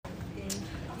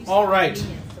All right.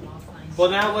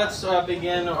 Well, now let's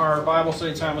begin our Bible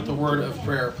study time with the word of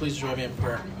prayer. Please join me in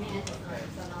prayer.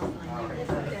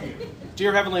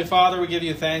 Dear Heavenly Father, we give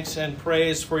you thanks and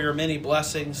praise for your many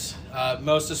blessings.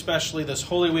 Most especially this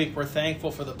Holy Week, we're thankful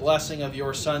for the blessing of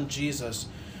your Son, Jesus,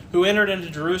 who entered into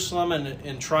Jerusalem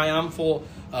in triumphal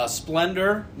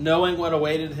splendor, knowing what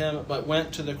awaited him, but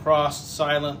went to the cross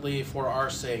silently for our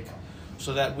sake,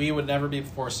 so that we would never be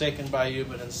forsaken by you,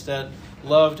 but instead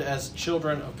loved as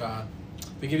children of God.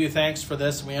 We give you thanks for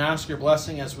this, and we ask your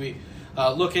blessing as we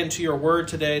look into your word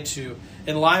today to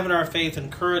enliven our faith,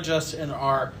 encourage us in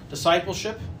our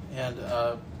discipleship, and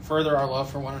further our love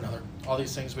for one another. All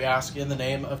these things we ask in the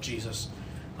name of Jesus.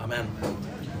 Amen.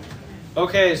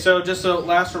 Okay, so just a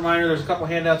last reminder, there's a couple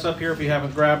handouts up here if you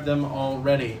haven't grabbed them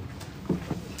already.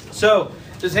 So,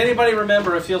 does anybody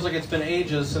remember, it feels like it's been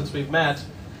ages since we've met,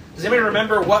 does anybody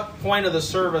remember what point of the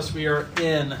service we are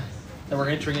in that we're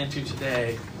entering into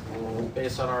today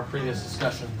based on our previous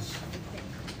discussions?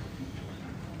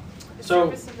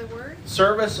 Service of the Word?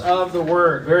 Service of the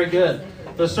Word. Very good.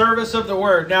 The service of the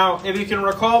Word. Now, if you can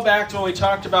recall back to when we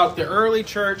talked about the early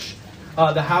church,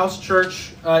 the house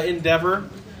church endeavor,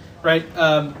 right?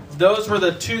 Those were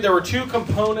there were two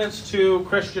components to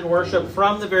Christian worship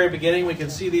from the very beginning. We can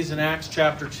see these in Acts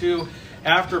chapter 2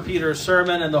 after Peter's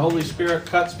sermon and the Holy Spirit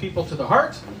cuts people to the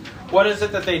heart. What is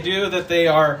it that they do? That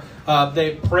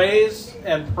they praise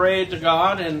and prayed to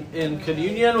God in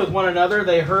communion with one another.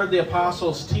 They heard the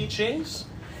apostles' teachings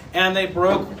and they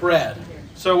broke bread.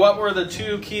 So what were the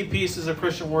two key pieces of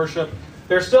Christian worship?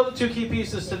 They're still the two key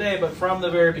pieces today, but from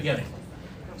the very beginning.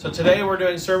 So today we're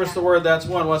doing service of the word. That's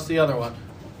one. What's the other one?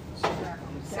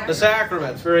 The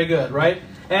sacraments. Very good, right?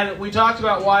 And we talked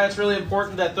about why it's really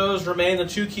important that those remain the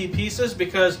two key pieces,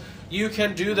 because you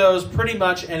can do those pretty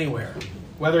much anywhere.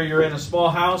 Whether you're in a small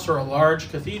house or a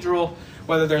large cathedral,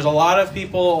 whether there's a lot of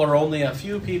people or only a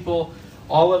few people,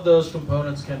 all of those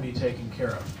components can be taken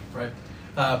care of, right?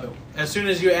 As soon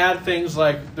as you add things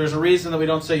like, there's a reason that we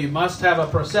don't say you must have a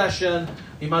procession,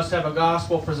 you must have a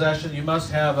gospel procession, you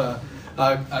must have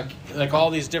like all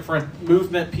these different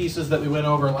movement pieces that we went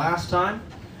over last time,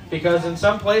 because in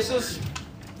some places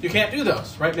you can't do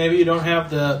those, right? Maybe you don't have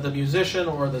the musician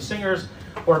or the singers,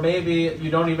 or maybe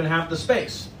you don't even have the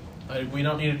space. We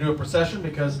don't need to do a procession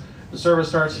because the service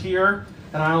starts here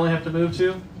and I only have to move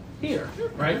to here,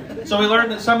 right? So we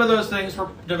learned that some of those things were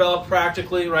developed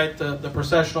practically, right? The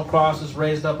processional cross is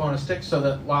raised up on a stick so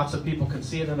that lots of people can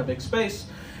see it in a big space,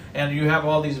 and you have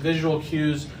all these visual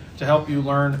cues to help you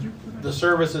learn the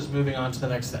service is moving on to the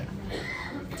next thing.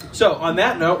 So on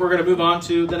that note, we're going to move on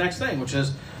to the next thing, which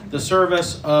is the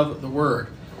service of the Word.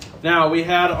 Now, we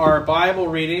had our Bible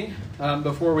reading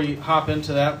before we hop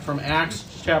into that from Acts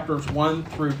chapters 1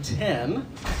 through 10.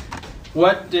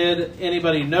 What did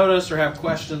anybody notice or have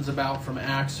questions about from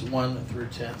Acts 1 through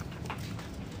 10?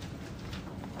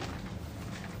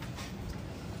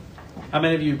 How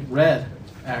many of you read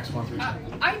Acts 1 through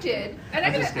 10? I did. And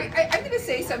I'm going to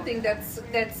say something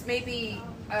that's maybe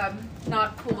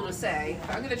not cool to say.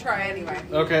 I'm going to try anyway.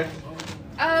 Okay.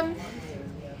 I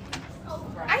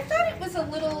thought it was a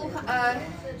little...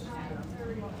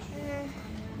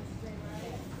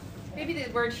 maybe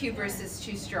the word hubris is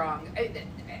too strong.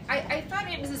 I thought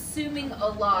it was assuming a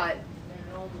lot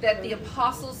that the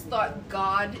apostles thought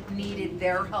God needed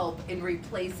their help in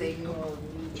replacing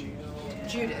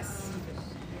Judas.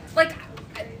 Like,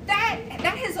 that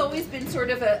has always been sort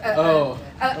of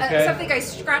something I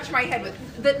scratch my head with.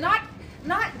 That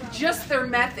not just their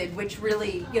method, which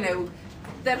really,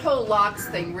 that whole lots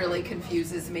thing really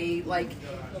confuses me. Like,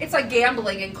 it's like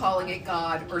gambling and calling it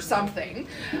God or something.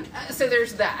 So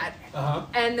there's that. Uh-huh.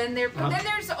 And then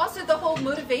there's also the whole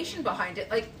motivation behind it.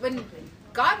 Like, when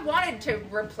God wanted to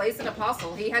replace an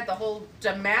apostle, he had the whole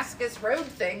Damascus Road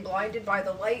thing, blinded by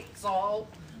the light, Saul,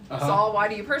 why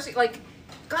do you persecute? Like,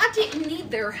 God didn't need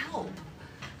their help.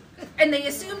 And they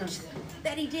assumed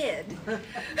that he did.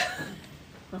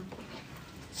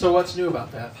 So what's new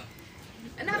about that?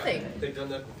 Nothing. They've done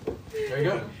that before. There you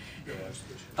go.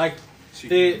 Like,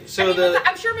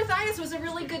 I'm sure Matthias was a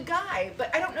really good guy,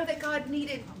 but I don't know that God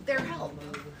needed their help.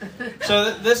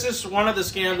 So this is one of the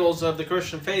scandals of the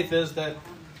Christian faith, is that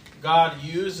God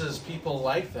uses people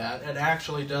like that and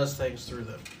actually does things through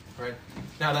them, right?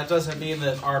 Now, that doesn't mean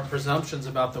that our presumptions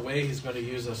about the way he's going to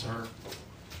use us are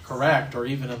correct, or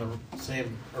even in the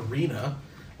same arena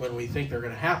when we think they're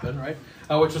going to happen, right?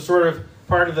 Which is sort of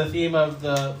part of the theme of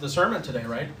the sermon today,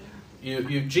 right?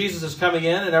 Jesus is coming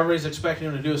in and everybody's expecting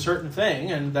him to do a certain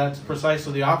thing, and that's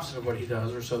precisely the opposite of what he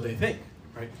does, or so they think,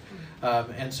 right?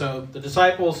 And so the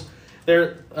disciples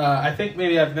I think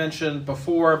maybe I've mentioned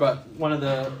before, but one of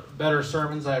the better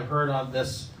sermons I've heard on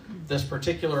this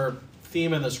particular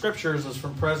theme in the scriptures was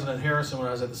from President Harrison when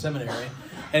I was at the seminary.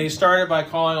 And he started by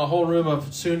calling a whole room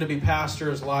of soon-to-be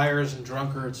pastors liars and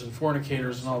drunkards and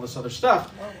fornicators and all this other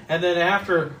stuff. And then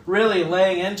after really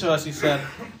laying into us, he said,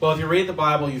 well, if you read the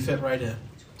Bible, you fit right in.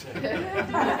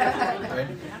 Right?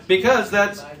 Because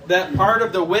that part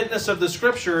of the witness of the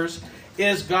scriptures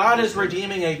is God is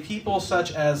redeeming a people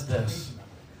such as this.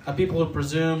 A people who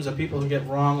presumes, a people who get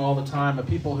wrong all the time, a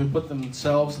people who put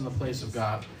themselves in the place of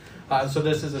God. So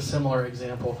this is a similar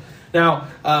example. Now,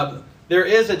 there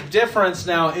is a difference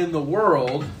now in the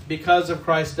world because of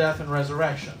Christ's death and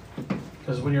resurrection.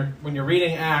 Because when you're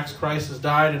reading Acts, Christ has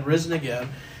died and risen again.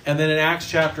 And then in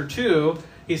Acts chapter 2,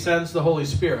 he sends the Holy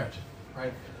Spirit.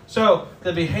 Right? So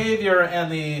the behavior and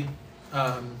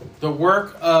the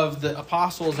work of the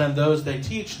apostles and those they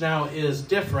teach now is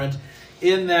different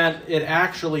in that it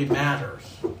actually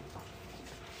matters.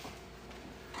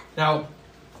 Now,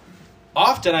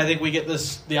 often I think we get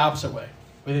this the opposite way.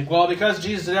 We think, well, because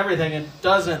Jesus did everything, it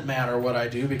doesn't matter what I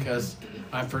do because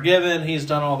I'm forgiven, he's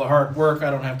done all the hard work,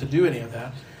 I don't have to do any of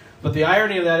that. But the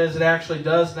irony of that is it actually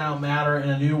does now matter in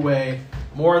a new way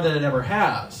more than it ever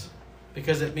has.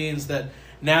 Because it means that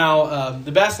now,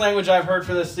 the best language I've heard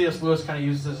for this, C.S. Lewis kind of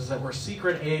uses this, is that we're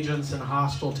secret agents in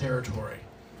hostile territory.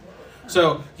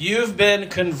 So, you've been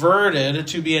converted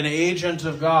to be an agent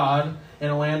of God in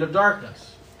a land of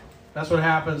darkness. That's what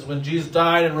happens when Jesus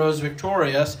died and rose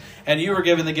victorious, and you were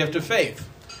given the gift of faith.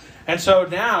 And so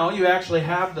now you actually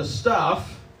have the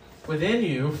stuff within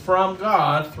you from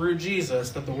God through Jesus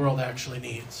that the world actually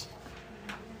needs.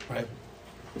 Right?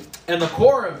 And the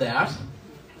core of that,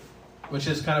 which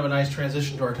is kind of a nice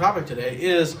transition to our topic today,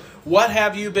 is what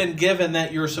have you been given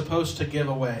that you're supposed to give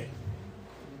away?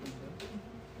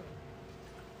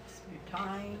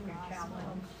 Time,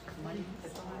 talents, money.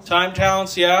 Time,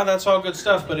 talents, yeah, that's all good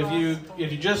stuff. But if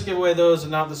you just give away those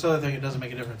and not this other thing, it doesn't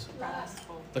make a difference.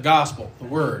 The gospel, the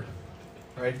word,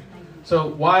 right? So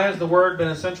why has the word been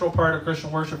a central part of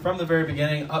Christian worship from the very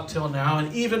beginning up till now,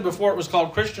 and even before it was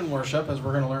called Christian worship, as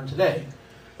we're going to learn today?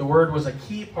 The word was a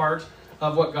key part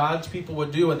of what God's people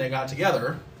would do when they got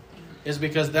together, is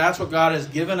because that's what God has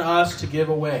given us to give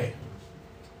away.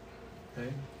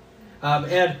 Okay?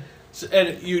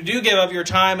 And you do give of your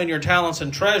time and your talents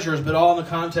and treasures, but all in the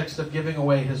context of giving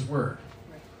away His Word.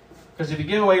 Because if you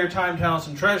give away your time, talents,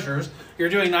 and treasures, you're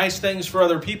doing nice things for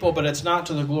other people, but it's not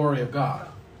to the glory of God.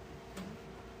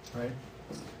 Right?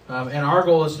 And our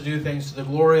goal is to do things to the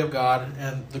glory of God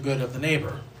and the good of the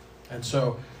neighbor. And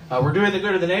so we're doing the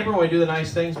good of the neighbor when we do the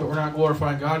nice things, but we're not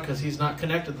glorifying God because He's not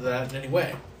connected to that in any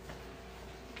way.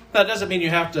 That doesn't mean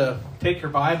you have to take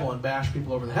your Bible and bash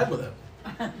people over the head with it.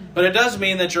 But it does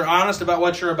mean that you're honest about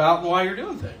what you're about and why you're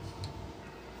doing things.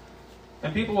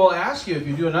 And people will ask you if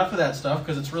you do enough of that stuff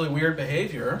because it's really weird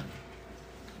behavior.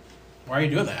 Why are you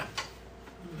doing that?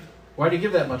 Why do you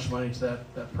give that much money to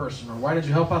that person? Or why did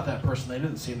you help out that person? They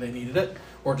didn't seem they needed it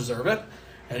or deserve it.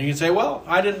 And you can say, well,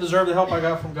 I didn't deserve the help I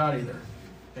got from God either.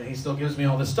 And He still gives me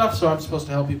all this stuff, so I'm supposed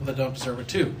to help people that don't deserve it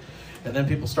too. And then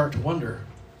people start to wonder,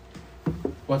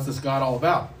 what's this God all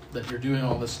about that you're doing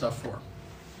all this stuff for?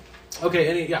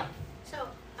 Okay, yeah. So,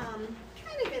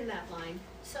 kind of in that line,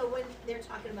 so when they're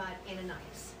talking about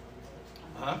Ananias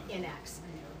in Acts,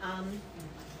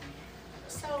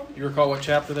 so... You recall what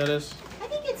chapter that is? I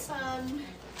think it's,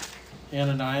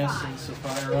 Ananias 5. and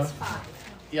Sapphira? It's 5.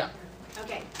 Yeah.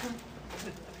 Okay.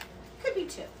 Could be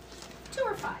 2. 2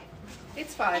 or 5.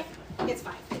 It's 5. It's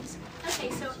 5, thanks.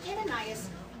 Okay, so Ananias,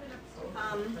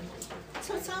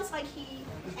 so it sounds like he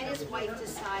and his wife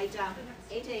decide,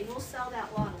 hey Dave, we'll sell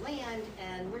that lot of land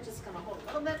and we're just going to hold a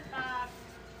little bit back.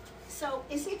 So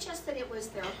is it just that it was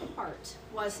their heart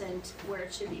wasn't where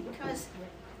it should be? Because,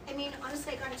 I mean,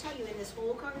 honestly, I got to tell you, in this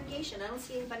whole congregation, I don't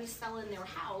see anybody selling their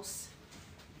house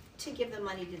to give the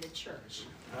money to the church.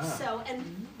 So,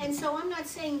 and so I'm not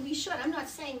saying we should. I'm not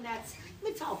saying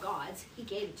it's all God's. He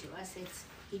gave it to us.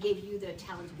 He gave you the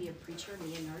talent to be a preacher,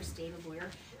 me a nurse, Dave a lawyer,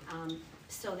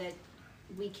 so that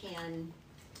we can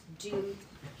do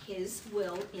His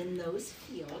will in those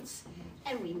fields,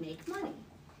 and we make money,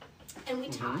 and we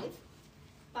tithe.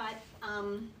 But I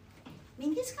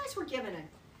mean, these guys were they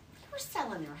were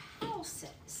selling their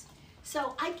houses.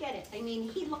 So I get it. I mean,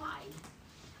 he lied.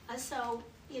 So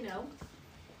you know,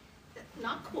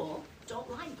 not cool. Don't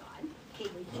lie, God. Okay,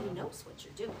 well, He knows what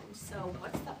you're doing. So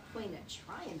what's the point of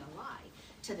trying to lie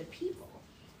to the people?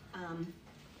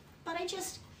 But I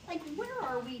just, like, where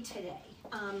are we today?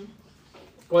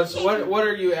 What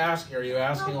are you asking? Are you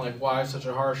asking, like, why such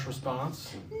a harsh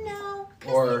response? No,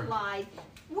 because they lied.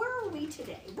 Where are we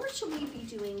today? What should we be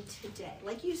doing today?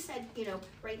 Like you said,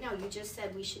 right now you just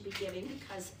said we should be giving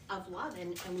because of love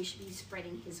and we should be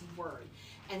spreading his word.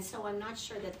 And so I'm not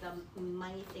sure that the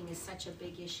money thing is such a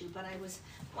big issue, but I was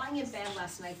lying in bed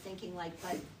last night thinking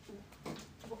but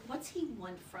what's he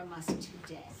want from us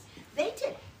today? They did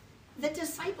it. The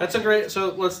disciples. That's a great.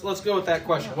 So let's go with that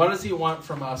question. What does he want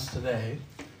from us today?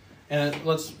 And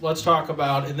let's talk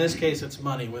about, in this case, it's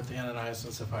money with Ananias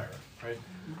and Sapphira,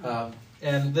 right?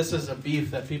 And this is a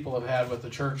beef that people have had with the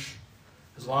church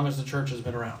as long as the church has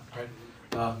been around,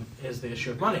 right? Is the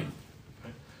issue of money.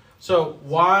 Right? So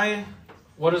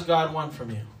what does God want from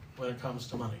you when it comes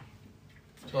to money?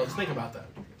 So let's think about that.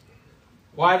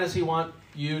 Why does he want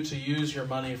you to use your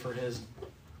money for his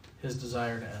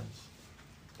desired ends?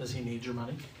 Does he need your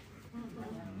money?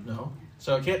 No.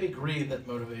 So it can't be greed that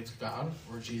motivates God,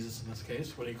 or Jesus in this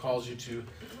case, when he calls you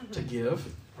to give,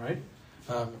 right?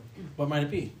 What might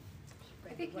it be?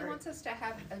 I think he wants us to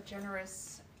have a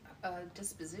generous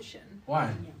disposition.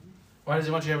 Why? Why does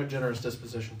he want you to have a generous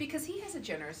disposition? Because he has a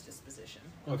generous disposition.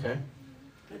 Okay.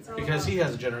 Because he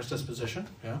has a generous disposition,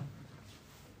 yeah.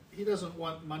 He doesn't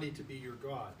want money to be your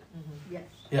God. Mm-hmm. Yes.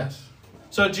 Yes.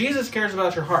 So Jesus cares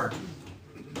about your heart.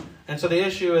 And so the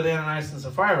issue with Ananias and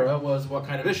Sapphira was what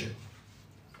kind of issue?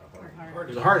 It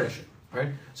was a heart issue, right?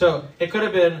 So it could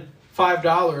have been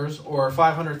 $5 or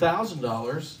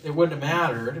 $500,000. It wouldn't have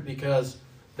mattered because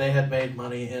they had made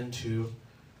money into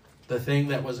the thing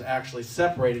that was actually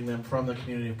separating them from the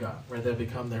community of God, where they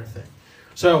become their thing.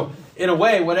 So in a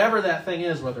way, whatever that thing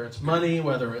is, whether it's money,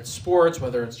 whether it's sports,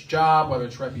 whether it's job, whether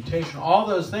it's reputation, all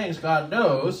those things, God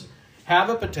knows, have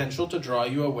a potential to draw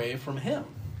you away from him.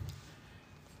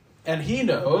 And he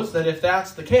knows that if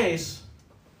that's the case,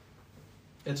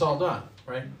 it's all done,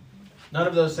 right? None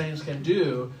of those things can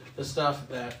do the stuff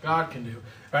that God can do.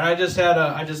 Right? I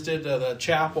just did the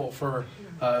chapel for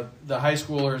the high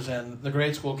schoolers and the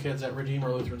grade school kids at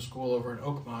Redeemer Lutheran School over in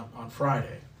Oakmont on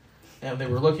Friday, and they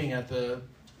were looking at the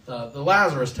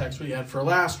Lazarus text we had for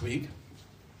last week,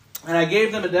 and I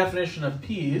gave them a definition of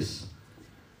peace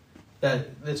that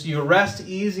it's you rest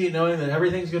easy knowing that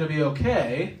everything's going to be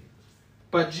okay.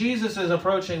 But Jesus is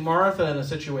approaching Martha in a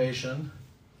situation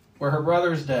where her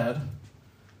brother's dead,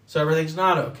 so everything's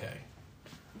not okay.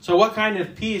 So what kind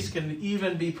of peace can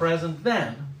even be present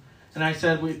then? And I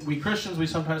said, we Christians, we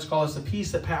sometimes call this the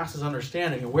peace that passes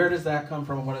understanding. And where does that come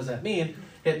from and what does that mean?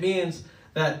 It means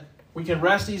that we can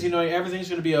rest easy knowing everything's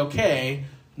going to be okay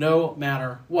no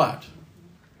matter what.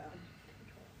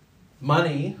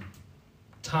 Money,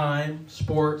 time,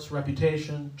 sports,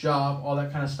 reputation, job, all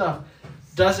that kind of stuff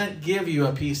doesn't give you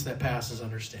a peace that passes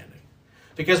understanding.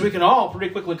 Because we can all pretty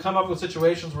quickly come up with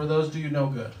situations where those do you no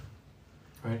good.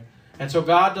 Right? And so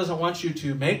God doesn't want you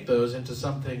to make those into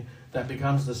something that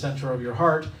becomes the center of your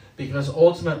heart, because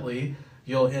ultimately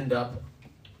you'll end up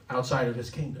outside of his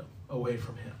kingdom, away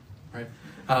from him. Right?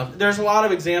 There's a lot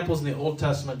of examples in the Old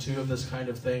Testament too of this kind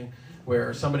of thing,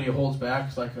 where somebody holds back.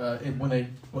 It's like when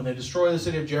they destroy the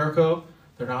city of Jericho,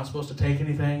 they're not supposed to take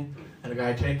anything, and a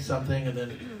guy takes something, and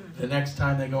then the next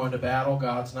time they go into battle,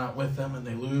 God's not with them, and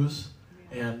they lose.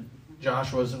 And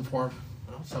Joshua is informed,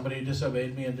 well, somebody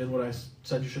disobeyed me and did what I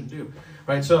said you shouldn't do.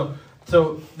 Right? So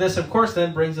this, of course,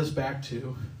 then brings us back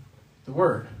to the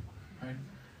Word. Right?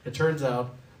 It turns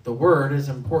out the Word is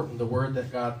important. The Word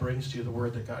that God brings to you, the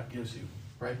Word that God gives you.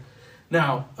 Right?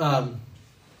 Now,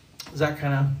 is that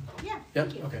kind of... Yeah.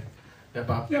 Yep. Okay. Yeah,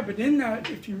 Bob. Yeah, but in that,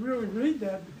 if you really read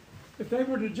that, if they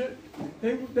were to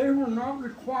they were not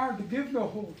required to give the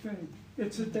whole thing.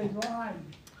 It's that they lied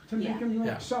to make them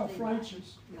look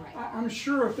self-righteous. Right. I'm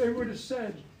sure if they would have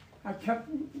said, we're going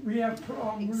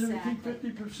to keep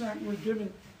 50%, we're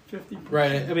giving 50%.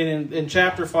 Right. I mean, in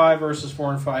chapter 5, verses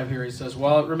 4 and 5 here, he says,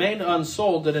 while it remained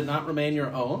unsold, did it not remain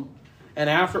your own? And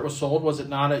after it was sold, was it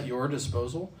not at your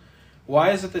disposal?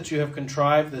 Why is it that you have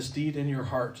contrived this deed in your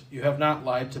heart? You have not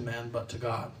lied to men, but to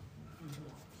God.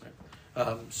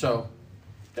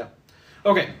 Yeah.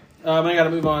 Okay. I got to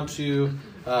move on to...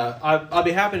 I'll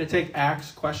be happy to take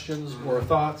Acts questions or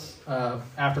thoughts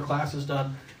after class is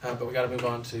done, but we got to move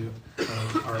on to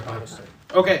our Bible study.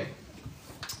 Okay.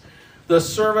 The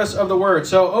service of the Word.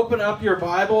 So open up your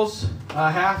Bibles.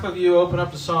 Half of you open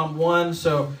up to Psalm 1.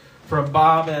 So from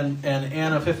Bob and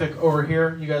Anna Fiffick over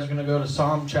here, you guys are going to go to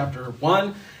Psalm chapter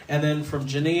 1. And then from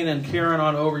Janine and Karen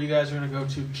on over, you guys are going to go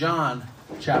to John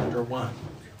chapter 1.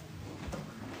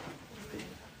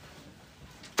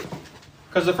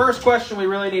 Because the first question we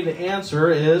really need to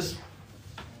answer is,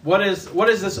 what is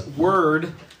this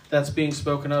word that's being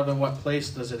spoken of, and what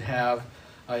place does it have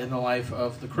in the life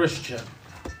of the Christian?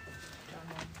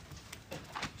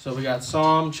 So we got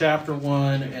Psalm chapter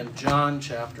 1 and John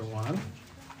chapter 1.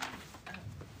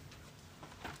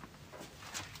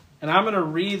 And I'm going to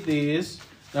read these,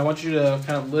 and I want you to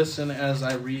kind of listen as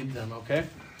I read them, okay?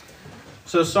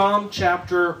 So Psalm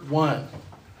chapter 1.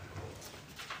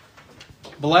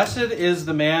 Blessed is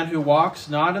the man who walks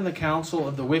not in the counsel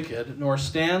of the wicked, nor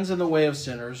stands in the way of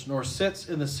sinners, nor sits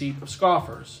in the seat of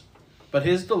scoffers. But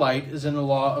his delight is in the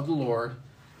law of the Lord,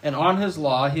 and on his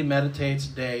law he meditates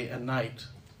day and night.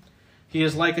 He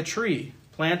is like a tree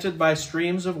planted by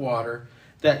streams of water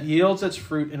that yields its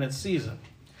fruit in its season,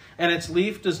 and its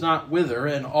leaf does not wither,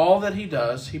 and all that he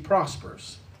does he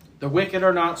prospers. The wicked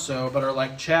are not so, but are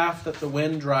like chaff that the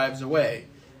wind drives away.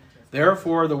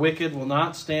 Therefore the wicked will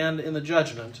not stand in the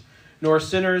judgment, nor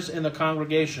sinners in the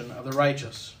congregation of the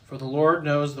righteous. For the Lord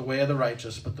knows the way of the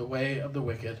righteous, but the way of the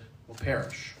wicked will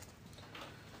perish.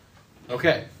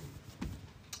 Okay.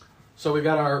 So we've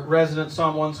got our resident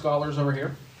Psalm 1 scholars over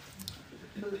here.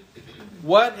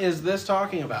 What is this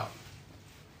talking about?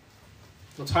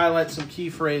 Let's highlight some key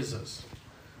phrases.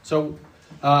 So,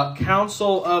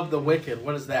 counsel of the wicked,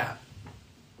 what is that?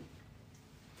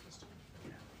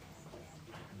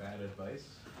 Bad advice.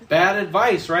 Bad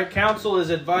advice, right? Counsel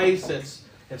is advice. It's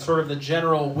sort of the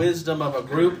general wisdom of a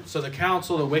group. So the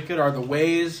counsel of the wicked are the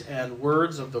ways and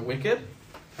words of the wicked,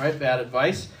 right? Bad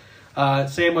advice.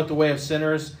 Same with the way of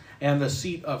sinners and the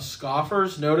seat of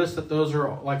scoffers. Notice that those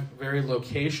are like very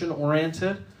location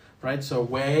oriented, right? So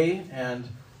way and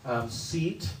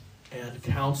seat and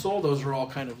counsel, those are all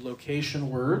kind of location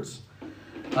words.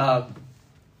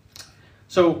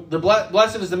 So the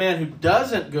blessed is the man who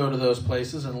doesn't go to those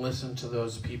places and listen to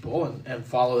those people and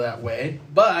follow that way,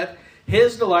 but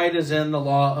his delight is in the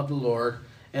law of the Lord,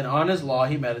 and on his law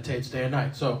he meditates day and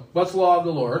night. So what's the law of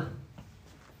the Lord?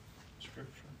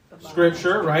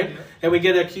 Scripture, right? And we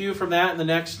get a cue from that in the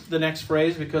next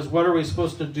phrase, because what are we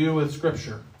supposed to do with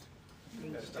Scripture?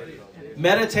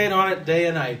 Meditate on it day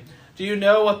and night. Do you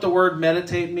know what the word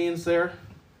meditate means there?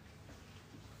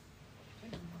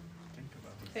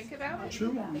 Think about it.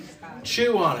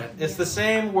 Chew on it. It's the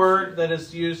same word that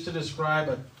is used to describe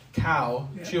a cow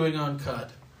chewing on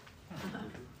cud.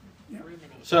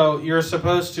 So you're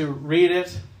supposed to read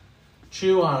it,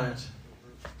 chew on it,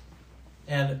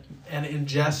 and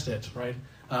ingest it, right?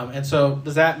 And so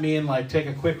does that mean like take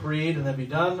a quick read and then be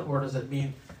done? Or does it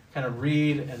mean kind of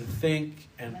read and think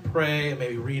and pray and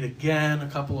maybe read again a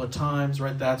couple of times,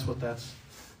 right? That's what that's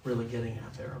really getting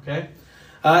at there, okay?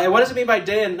 And what does it mean by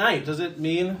day and night? Does it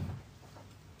mean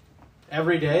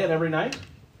every day and every night?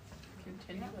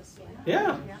 Continuously.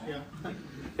 Yeah.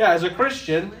 Yeah, as a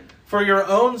Christian, for your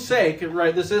own sake,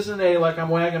 right? This isn't a like I'm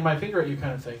wagging my finger at you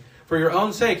kind of thing. For your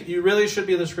own sake, you really should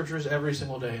be in the Scriptures every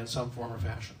single day in some form or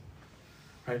fashion,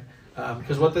 right?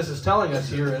 Because what this is telling us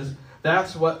here is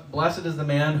that's what blessed is the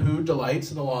man who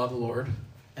delights in the law of the Lord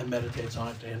and meditates on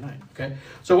it day and night. Okay,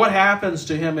 so what happens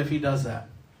to him if he does that?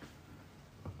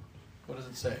 What does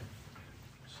it say?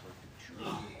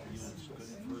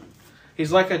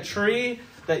 He's like a tree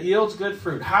that yields good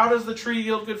fruit. How does the tree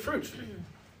yield good fruit?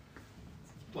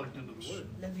 Plugged into the wood.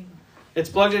 It's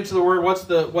plugged into the word. What's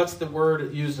the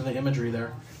word used in the imagery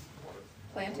there?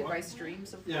 Planted by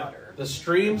streams of water. The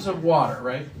streams of water,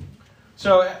 right?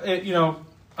 So,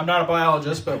 I'm not a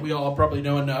biologist, but we all probably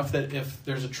know enough that if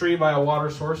there's a tree by a water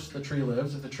source, the tree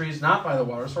lives. If the tree is not by the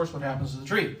water source, what happens to the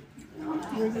tree?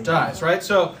 It dies, right?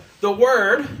 So the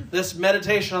word, this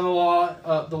meditation on the law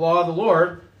of the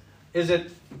Lord, is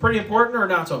it pretty important or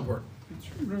not so important?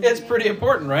 It's pretty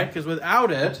important, right? Because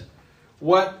without it,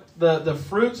 what the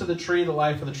fruits of the tree, the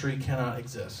life of the tree cannot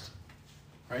exist,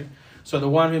 right? So the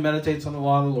one who meditates on the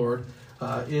law of the Lord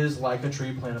is like a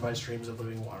tree planted by streams of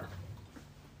living water.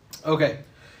 Okay,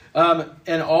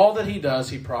 and all that he does,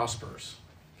 he prospers.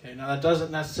 Okay, now that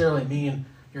doesn't necessarily mean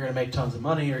you're going to make tons of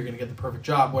money or you're going to get the perfect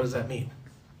job. What does that mean?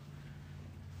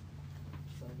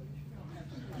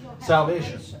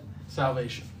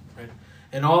 Salvation, right?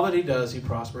 And all that he does, he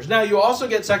prospers. Now, you also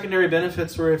get secondary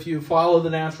benefits where if you follow the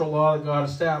natural law that God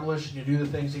established and you do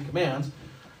the things he commands,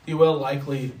 you will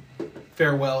likely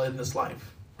fare well in this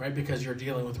life, right? Because you're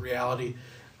dealing with reality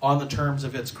on the terms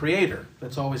of its creator.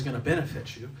 That's always going to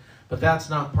benefit you. But that's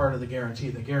not part of the guarantee.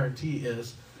 The guarantee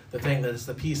is the thing that is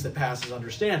the peace that passes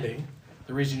understanding,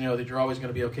 the reason you know that you're always going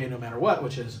to be okay no matter what,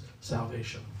 which is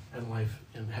salvation and life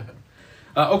in heaven.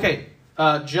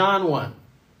 John 1.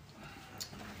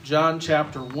 John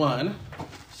chapter 1.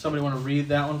 Somebody want to read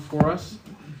that one for us?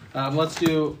 Let's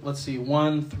see,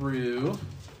 1 through...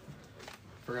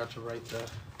 Forgot to write the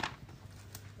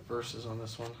verses on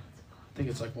this one. I think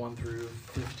it's like 1 through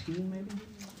 15 maybe?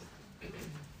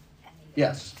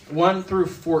 Yes, 1 through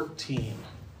 14.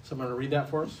 Someone to read that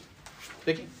for us?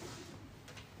 Vicki?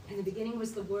 In the beginning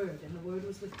was the Word, and the Word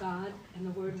was with God, and the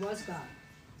Word was God.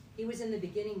 He was in the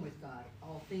beginning with God.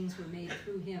 All things were made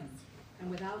through him, and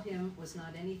without him was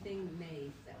not anything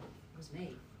made that was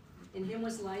made. In him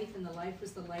was life, and the life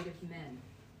was the light of men.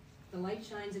 The light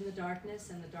shines in the darkness,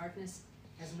 and the darkness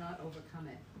has not overcome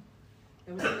it.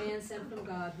 There was a man sent from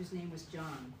God whose name was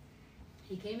John.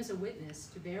 He came as a witness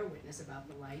to bear witness about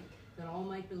the light, that all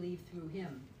might believe through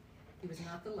him. He was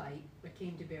not the light, but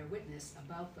came to bear witness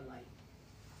about the light.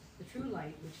 The true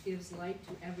light, which gives light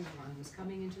to everyone, was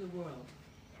coming into the world.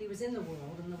 He was in the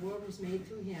world, and the world was made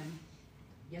through him,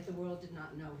 yet the world did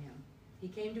not know him. He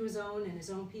came to his own, and his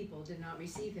own people did not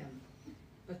receive him.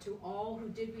 But to all who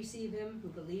did receive him, who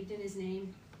believed in his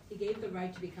name, he gave the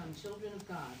right to become children of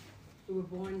God, who were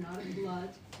born not of blood,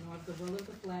 nor of the will of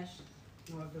the flesh,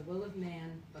 nor of the will of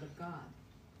man, but of God.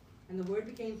 And the Word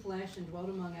became flesh and dwelt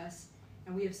among us,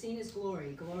 and we have seen his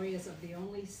glory, glory as of the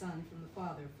only Son from the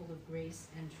Father, full of grace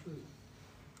and truth.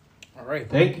 All right,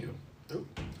 thank you.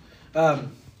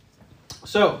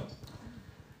 So,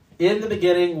 in the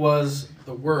beginning was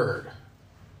the Word,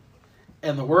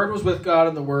 and the Word was with God,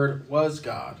 and the Word was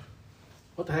God.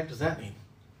 What the heck does that mean?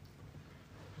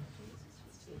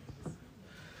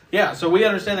 Yeah, so we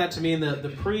understand that to mean that the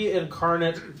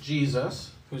pre-incarnate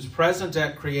Jesus, who's present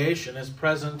at creation, is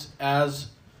present as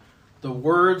the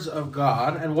words of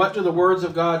God. And what do the words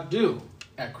of God do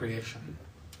at creation?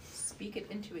 Speak it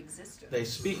into existence. They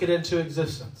speak it into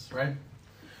existence, right?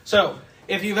 So,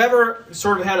 if you've ever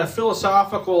sort of had a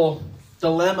philosophical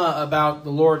dilemma about the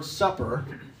Lord's Supper,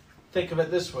 think of it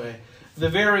this way. The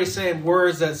very same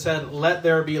words that said, "Let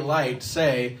there be light,"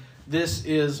 say, "This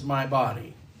is my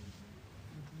body."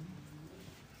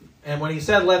 And when he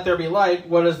said, "Let there be light,"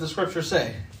 what does the scripture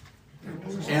say?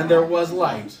 And there was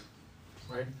light,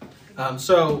 right?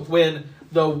 So when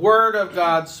the Word of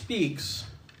God speaks,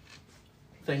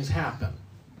 things happen,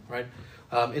 right?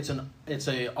 It's a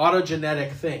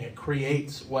autogenetic thing. It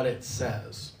creates what it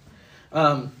says.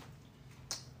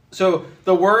 So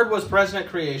the Word was present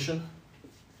at creation.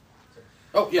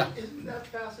 Oh, yeah. Isn't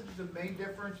that passage the main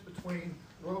difference between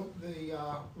the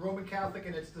Roman Catholic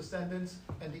and its descendants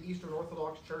and the Eastern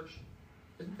Orthodox Church?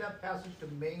 Isn't that passage the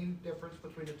main difference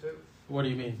between the two? What do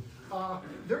you mean? I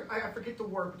forget the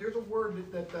word, but there's a word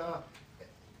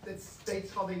that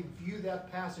states how they view that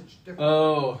passage differently.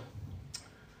 Oh,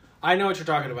 I know what you're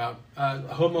talking about.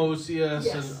 Homoousios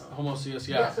Yes. and homoousios,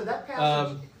 yeah. Yeah, so that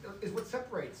passage is what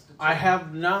separates the two. I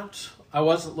have not. I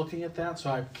wasn't looking at that,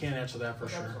 so I can't answer that for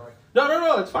Okay, sure. I'm sorry.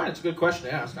 No, it's fine. It's a good question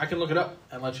to ask. I can look it up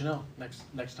and let you know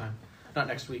next time. Not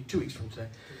next week, 2 weeks from today.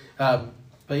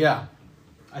 But yeah,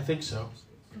 I think so.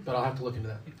 But I'll have to look into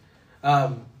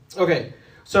that. Okay,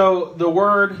 so the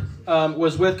Word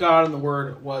was with God and the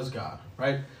Word was God,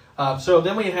 right? So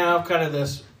then we have kind of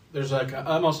this, there's like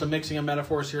almost a mixing of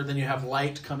metaphors here. Then you have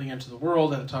light coming into the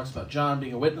world, and it talks about John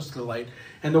being a witness to the light.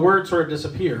 And the Word sort of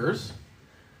disappears.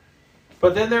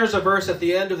 But then there's a verse at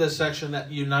the end of this section that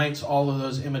unites all of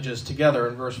those images together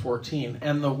in verse 14.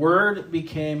 And the Word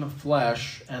became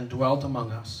flesh and dwelt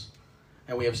among us.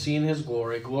 And we have seen his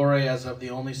glory, glory as of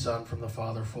the only Son from the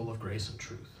Father, full of grace and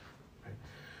truth. Right?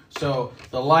 So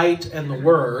the light and the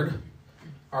Word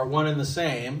are one and the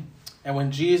same. And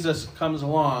when Jesus comes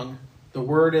along, the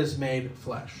Word is made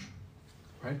flesh.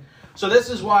 Right? So this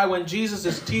is why when Jesus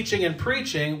is teaching and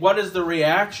preaching, what is the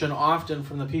reaction often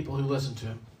from the people who listen to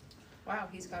him? Wow,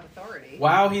 he's got authority.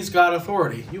 Wow, he's got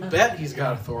authority. You bet he's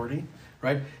got authority,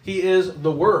 right? He is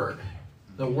the Word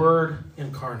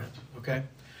incarnate, okay?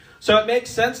 So it makes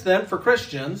sense then for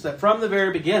Christians that from the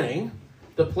very beginning,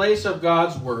 the place of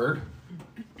God's Word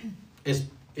is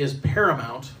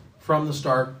paramount from the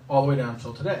start all the way down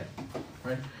until today,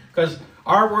 right? Because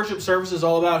our worship service is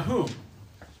all about whom?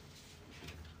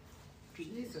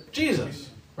 Jesus,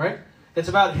 right? It's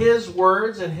about his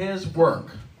words and his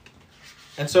work.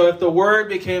 And so if the Word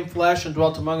became flesh and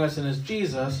dwelt among us and is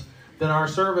Jesus, then our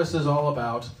service is all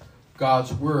about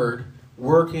God's Word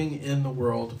working in the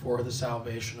world for the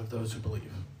salvation of those who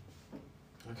believe.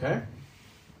 Okay?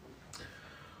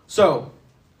 So,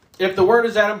 if the Word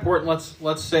is that important,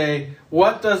 let's say,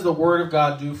 what does the Word of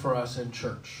God do for us in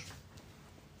church?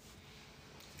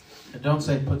 And don't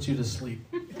say puts you to sleep.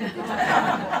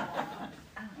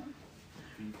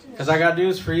 Because I got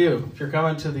news for you. If you're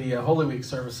coming to the Holy Week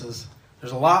services,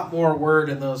 there's a lot more Word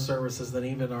in those services than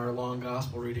even our long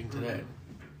gospel reading today.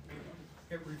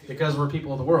 Because we're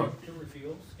people of the world. It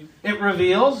reveals. It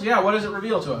reveals? Yeah, what does it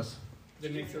reveal to us? The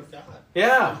nature of God.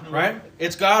 Yeah, right?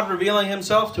 It's God revealing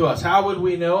himself to us. How would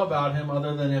we know about him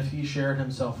other than if he shared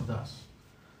himself with us?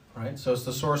 Right? So it's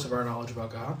the source of our knowledge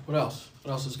about God. What else?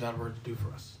 What else does God's Word do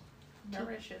for us?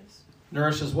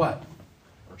 Nourishes what?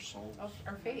 Our souls.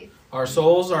 Our faith. Our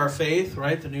souls, our faith,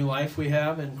 right? The new life we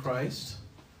have in Christ.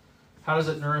 How does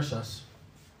it nourish us?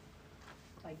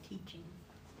 By teaching.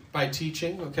 By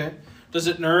teaching, okay. Does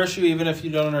it nourish you even if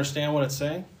you don't understand what it's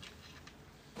saying?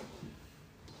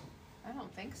 I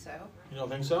don't think so. You don't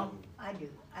think so? I do.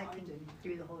 I think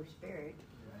through the Holy Spirit.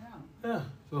 Yeah,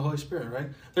 through the Holy Spirit, right?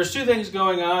 There's two things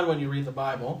going on when you read the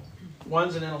Bible.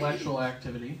 One's an intellectual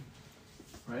activity,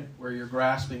 right? Where you're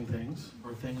grasping things,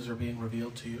 or things are being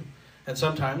revealed to you. And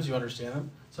sometimes you understand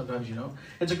them, sometimes you don't.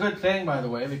 It's a good thing, by the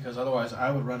way, because otherwise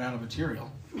I would run out of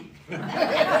material.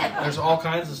 There's all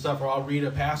kinds of stuff where I'll read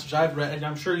a passage I've read, and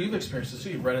I'm sure you've experienced this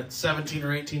too. You've read it 17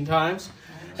 or 18 times,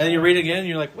 and then you read it again, and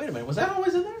you're like, wait a minute, was that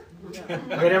always in there?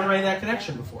 I never made that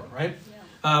connection before, right?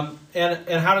 And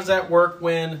how does that work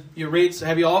when you read?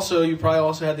 You probably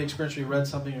also had the experience where you read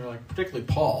something, and you're like, particularly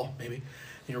Paul, maybe, and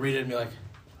you read it and be like,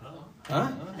 huh?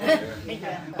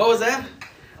 What was that?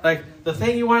 Like, the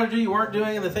thing you wanted to do, you weren't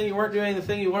doing, and the thing you weren't doing, the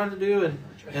thing you wanted to do,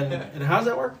 and how does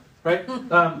that work? Right?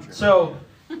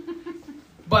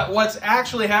 But what's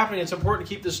actually happening, it's important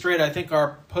to keep this straight. I think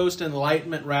our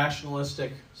post-Enlightenment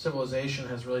rationalistic civilization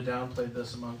has really downplayed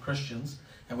this among Christians,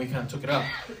 and we kind of took it up,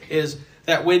 is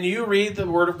that when you read the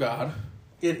Word of God,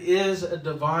 it is a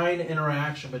divine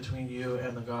interaction between you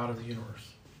and the God of the universe.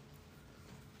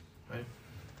 Right?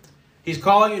 He's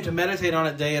calling you to meditate on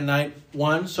it day and night,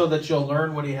 one, so that you'll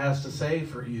learn what he has to say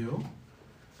for you,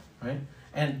 right?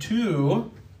 And two,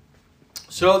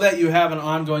 so that you have an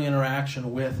ongoing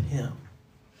interaction with him.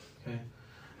 Okay?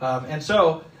 And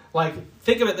so,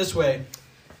 think of it this way.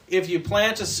 If you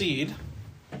plant a seed,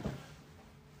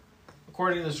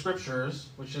 according to the Scriptures,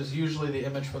 which is usually the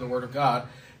image for the Word of God,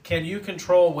 can you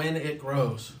control when it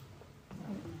grows?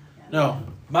 No.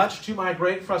 Much to my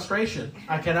great frustration,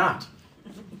 I cannot.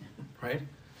 Right?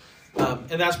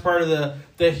 And that's part of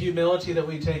the humility that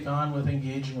we take on with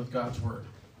engaging with God's Word.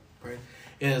 Right?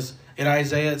 Is in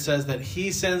Isaiah it says that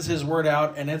he sends his Word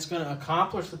out and it's going to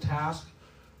accomplish the task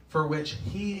for which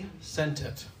he sent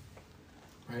it.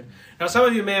 Right? Now some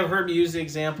of you may have heard me use the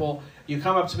example, you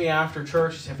come up to me after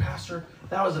church, you say, Pastor,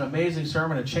 that was an amazing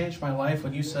sermon, it changed my life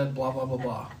when you said blah, blah, blah,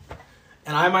 blah.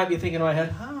 And I might be thinking in my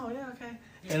head, oh, yeah, okay.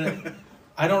 And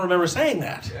I don't remember saying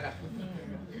that.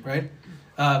 Right?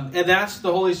 And that's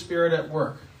the Holy Spirit at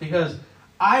work. Because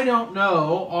I don't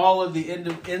know all of the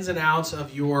ins and outs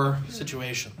of your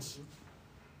situations.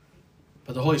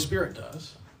 But the Holy Spirit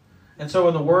does. And so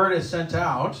when the Word is sent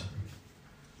out,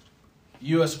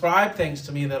 you ascribe things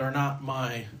to me that are not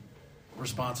my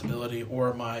responsibility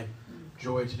or my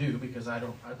joy to do, because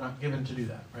I'm not given to do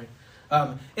that,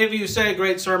 right? If you say a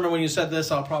great sermon when you said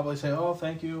this, I'll probably say, oh,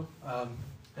 thank you,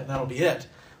 and that'll be it.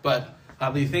 But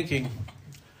I'll be saying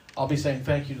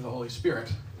thank you to the Holy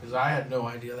Spirit, because I had no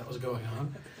idea that was going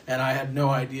on, and I had no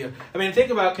idea. I mean,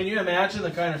 can you imagine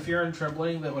the kind of fear and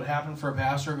trembling that would happen for a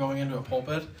pastor going into a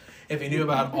pulpit if he knew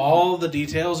about all the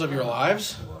details of your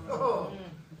lives?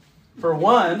 For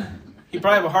one, he'd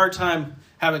probably have a hard time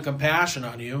having compassion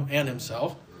on you and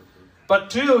himself. But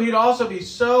two, he'd also be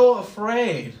so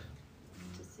afraid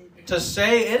to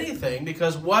say anything,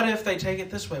 because what if they take it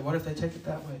this way? What if they take it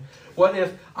that way? What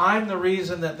if I'm the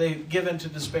reason that they give in to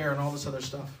despair and all this other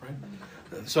stuff, right?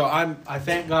 So I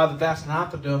thank God that that's not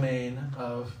the domain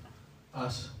of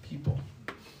us people,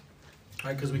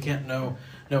 right? Because we can't know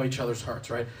each other's hearts,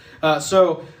 right?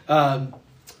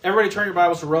 Everybody turn your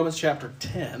Bibles to Romans chapter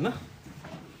 10.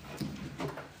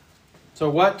 So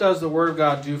what does the Word of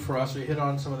God do for us? We hit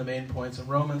on some of the main points in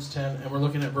Romans 10, and we're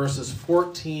looking at verses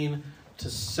 14 to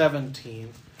 17.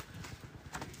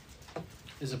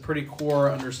 Is a pretty core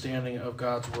understanding of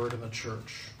God's Word in the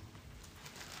church.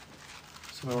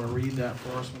 Somebody want to read that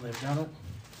for us when they've done it?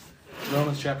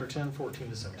 Romans chapter 10, 14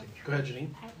 to 17. Go ahead,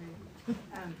 Janine.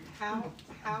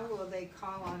 How will they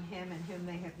call on him in whom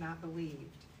they have not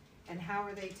believed? And how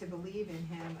are they to believe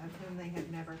in him of whom they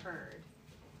have never heard?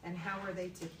 And how are they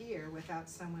to hear without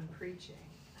someone preaching?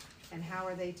 And how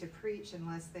are they to preach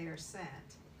unless they are sent?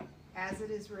 As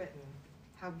it is written,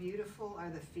 how beautiful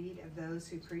are the feet of those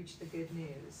who preach the good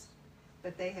news.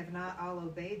 But they have not all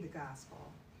obeyed the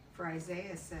gospel. For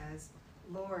Isaiah says,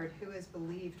 Lord, who has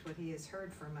believed what he has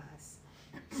heard from us?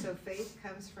 So faith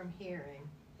comes from hearing,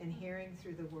 and hearing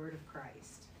through the word of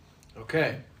Christ.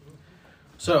 Okay.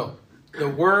 So, the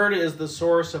Word is the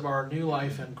source of our new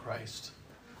life in Christ.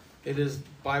 It is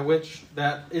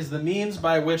the means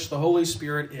by which the Holy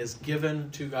Spirit is given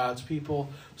to God's people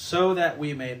so that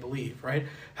we may believe, right?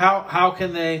 How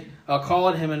can they call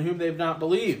on him in whom they've not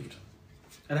believed?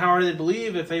 And how are they to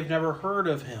believe if they've never heard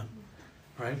of him,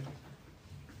 right?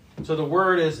 So the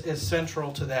Word is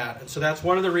central to that. And so that's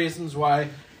one of the reasons why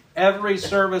every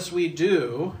service we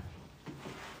do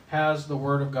has the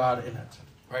Word of God in it.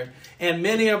 Right? And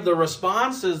many of the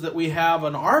responses that we have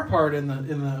on our part in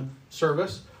the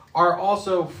service are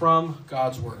also from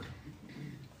God's Word.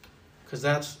 Because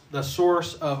that's the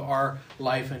source of our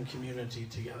life and community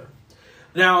together.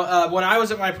 Now, when I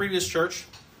was at my previous church,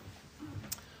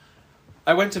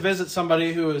 I went to visit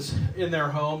somebody who was in their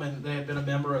home, and they had been a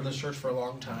member of this church for a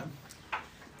long time.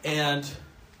 And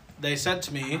they said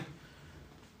to me,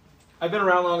 I've been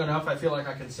around long enough, I feel like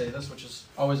I can say this, which is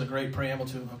always a great preamble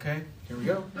to, okay, here we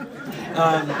go.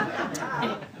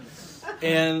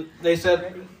 And they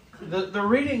said, the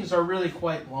readings are really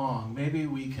quite long. Maybe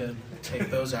we can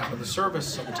take those out of the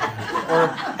service sometime, or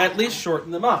at least shorten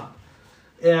them up.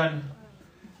 And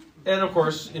of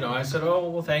course, I said, oh,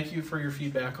 well, thank you for your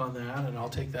feedback on that, and I'll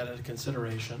take that into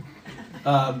consideration.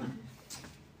 But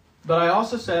I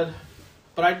also said,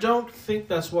 but I don't think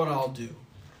that's what I'll do.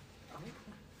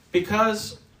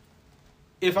 Because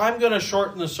if I'm going to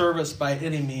shorten the service by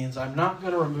any means, I'm not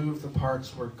going to remove the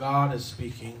parts where God is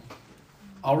speaking.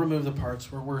 I'll remove the parts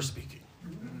where we're speaking.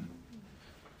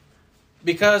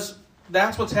 Because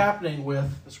that's what's happening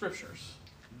with the Scriptures.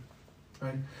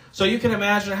 Right? So you can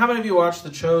imagine, how many of you watched The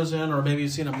Chosen, or maybe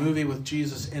you've seen a movie with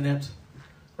Jesus in it?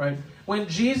 Right? When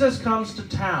Jesus comes to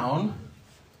town,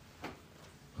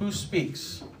 who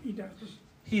speaks? He does.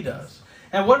 He does.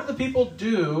 And what do the people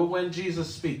do when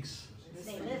Jesus speaks?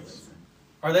 They listen.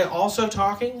 Are they also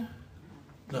talking?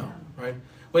 No, right?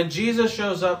 When Jesus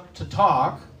shows up to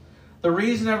talk, the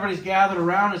reason everybody's gathered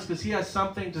around is because he has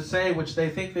something to say which they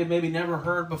think they maybe never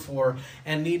heard before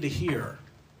and need to hear.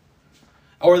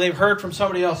 Or they've heard from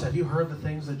somebody else. Have you heard the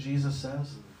things that Jesus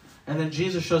says? And then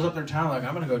Jesus shows up in their town like,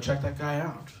 I'm going to go check that guy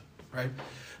out, right?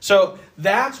 So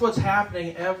that's what's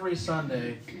happening every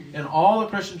Sunday in all the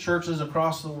Christian churches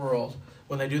across the world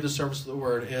when they do the service of the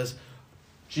Word, is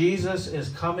Jesus is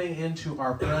coming into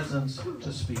our presence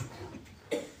to speak.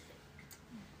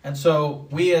 And so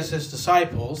we as his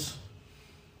disciples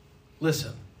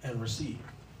listen and receive.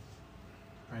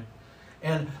 Right?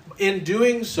 And in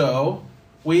doing so,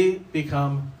 we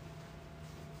become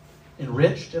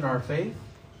enriched in our faith.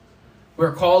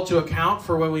 We're called to account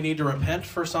for when we need to repent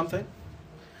for something.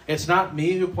 It's not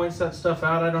me who points that stuff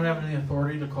out. I don't have any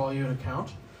authority to call you an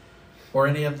account. Or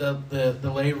any of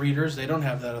the lay readers, they don't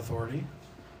have that authority.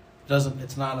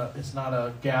 It's not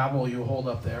a gavel you hold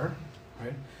up there,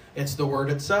 right? It's the Word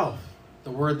itself,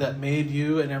 the Word that made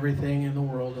you and everything in the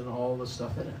world and all the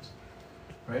stuff in it,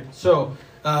 right? So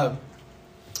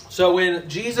when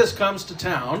Jesus comes to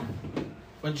town,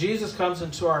 when Jesus comes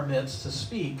into our midst to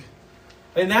speak,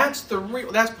 and that's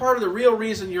part of the real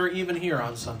reason you're even here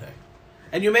on Sunday.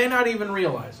 And you may not even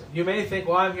realize it. You may think,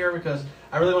 well, I'm here because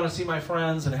I really want to see my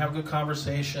friends and have a good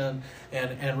conversation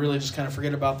and really just kind of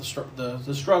forget about the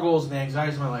struggles and the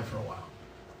anxieties of my life for a while.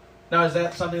 Now, is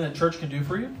that something that church can do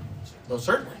for you? Well,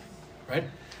 certainly, right?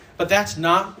 But that's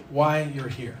not why you're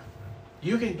here.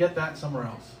 You can get that somewhere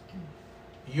else.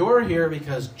 You're here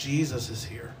because Jesus is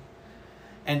here.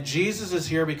 And Jesus is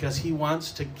here because he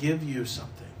wants to give you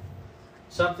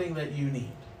something that you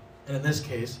need. And in this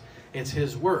case, it's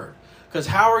his Word. Because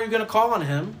how are you going to call on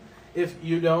him if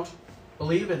you don't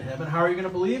believe in him? And how are you going to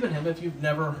believe in him if you've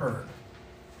never heard?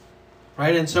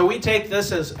 Right? And so we take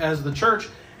this as the church,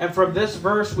 and from this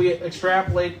verse we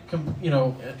extrapolate,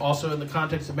 also in the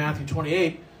context of Matthew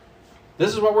 28,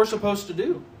 this is what we're supposed to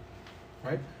do.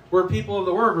 Right? We're people of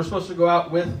the Word. We're supposed to go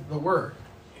out with the Word.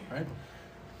 Right?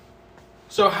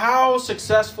 So how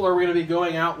successful are we going to be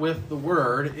going out with the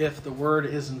Word if the Word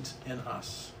isn't in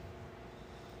us?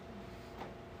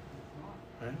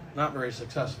 Right? Not very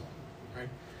successful.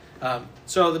 Right?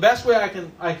 So the best way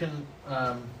I can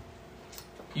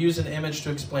use an image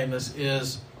to explain this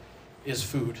is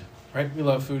food. Right? We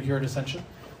love food here at Ascension.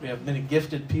 We have many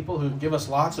gifted people who give us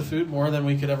lots of food, more than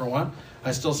we could ever want.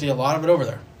 I still see a lot of it over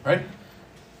there. Right?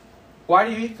 Why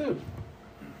do you eat food?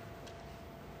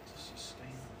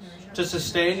 To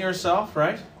sustain yourself,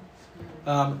 right?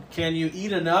 Can you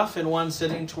eat enough in one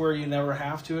sitting to where you never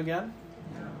have to again?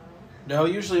 No,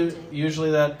 usually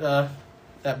that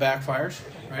backfires,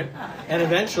 right? And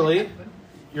eventually,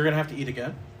 you're going to have to eat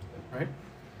again,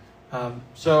 right?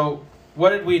 So what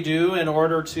did we do in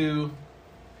order to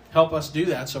help us do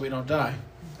that so we don't die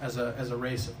as a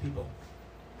race of people?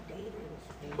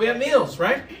 We have meals,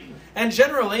 right? And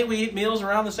generally, we eat meals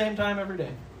around the same time every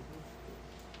day.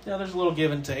 Yeah, there's a little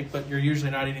give and take, but you're usually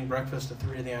not eating breakfast at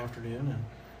 3 in the afternoon and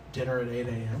dinner at 8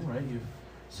 a.m., right? You've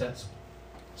set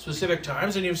specific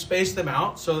times, and you've spaced them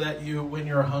out so that when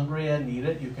you're hungry and need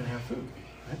it, you can have food.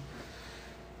 Right?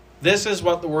 This is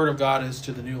what the Word of God is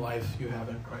to the new life you have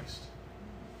in Christ.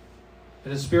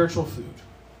 It is spiritual food.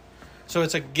 So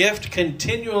it's a gift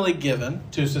continually given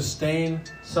to sustain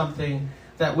something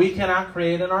that we cannot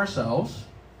create in ourselves,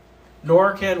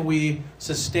 nor can we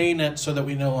sustain it so that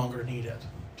we no longer need it.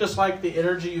 Just like the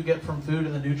energy you get from food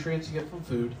and the nutrients you get from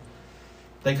food,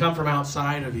 they come from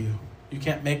outside of you. You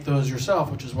can't make those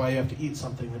yourself, which is why you have to eat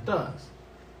something that does.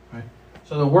 Right?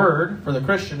 So the Word for the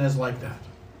Christian is like that.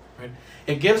 Right?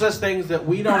 It gives us things that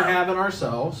we don't have in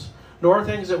ourselves, nor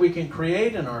things that we can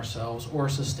create in ourselves or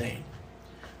sustain.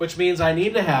 Which means I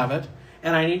need to have it,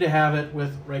 and I need to have it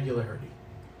with regularity,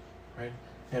 right,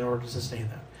 in order to sustain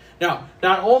that. Now,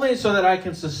 not only so that I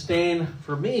can sustain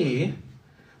for me,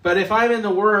 but if I'm in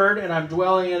the Word and I'm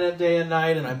dwelling in it day and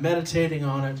night and I'm meditating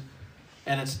on it,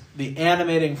 and it's the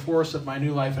animating force of my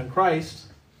new life in Christ,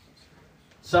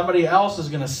 somebody else is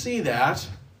going to see that,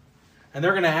 and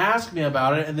they're going to ask me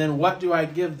about it, and then what do I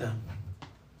give them?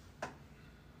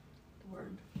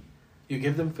 Word. You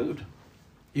give them food.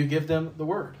 You give them the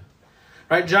Word.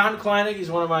 Right? John Kleinig,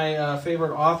 he's one of my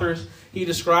favorite authors. He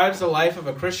describes the life of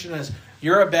a Christian as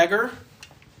you're a beggar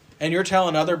and you're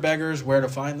telling other beggars where to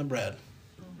find the bread.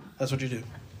 That's what you do.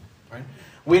 Right?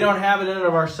 We don't have it in and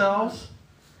of ourselves.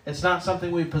 It's not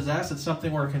something we possess. It's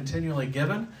something we're continually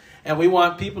given. And we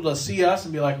want people to see us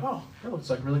and be like, oh, that looks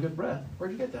like really good bread.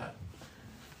 Where'd you get that?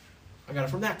 I got it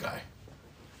from that guy.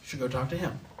 You should go talk to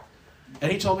him.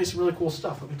 And he told me some really cool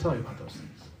stuff. Let me tell you about those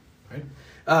things. Right?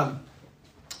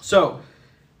 So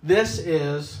this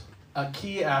is a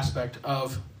key aspect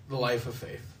of the life of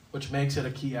faith, which makes it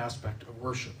a key aspect of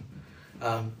worship.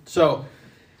 So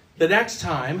the next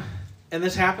time, and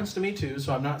this happens to me too,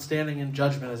 so I'm not standing in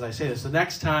judgment as I say this, the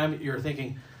next time you're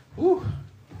thinking, ooh,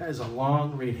 that is a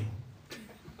long reading.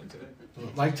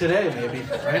 Like today, maybe,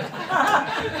 right?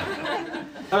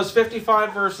 That was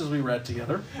 55 verses we read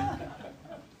together.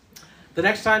 The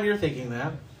next time you're thinking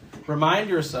that, remind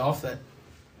yourself that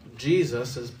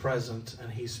Jesus is present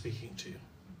and he's speaking to you.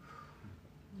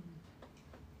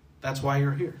 That's why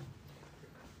you're here.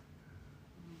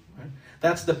 Right?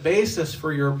 That's the basis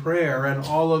for your prayer and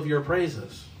all of your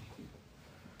praises.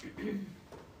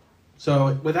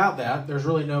 So without that, there's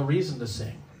really no reason to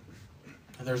sing.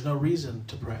 And there's no reason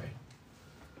to pray.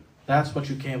 That's what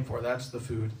you came for. That's the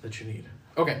food that you need.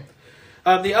 Okay.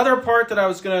 The other part that I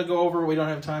was going to go over, we don't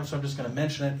have time, so I'm just going to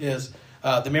mention it, is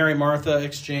the Mary-Martha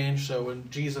exchange. So when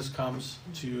Jesus comes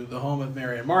to the home of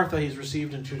Mary and Martha, he's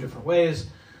received in two different ways.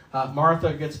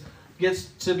 Martha gets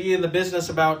to be in the business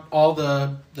about all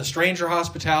the stranger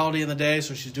hospitality in the day,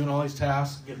 so she's doing all these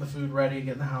tasks, getting the food ready,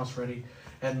 getting the house ready.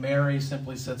 And Mary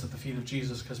simply sits at the feet of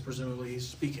Jesus because presumably he's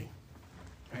speaking.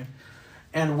 Right?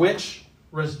 And which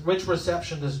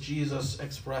reception does Jesus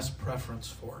express preference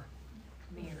for?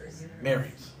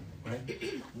 Mary's.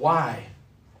 Right? Why?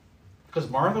 Because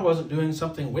Martha wasn't doing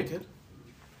something wicked.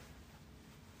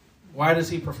 Why does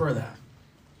he prefer that?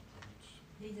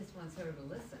 He just wants her to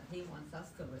listen. He wants us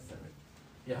to listen.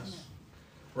 Yes.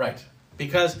 Right.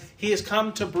 Because he has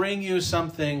come to bring you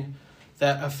something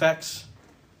that affects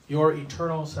your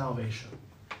eternal salvation.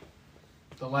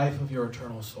 The life of your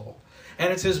eternal soul.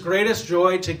 And it's his greatest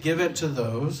joy to give it to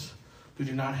those who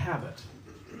do not have it.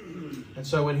 And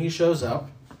so when he shows up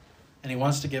and he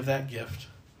wants to give that gift,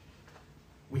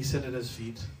 we sit at his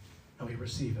feet and we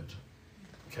receive it.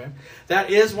 Okay? That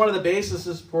is one of the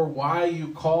bases for why you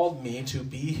called me to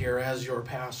be here as your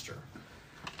pastor.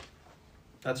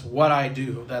 That's what I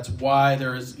do. That's why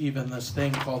there is even this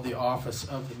thing called the office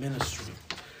of the ministry.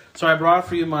 So I brought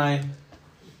for you my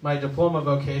diploma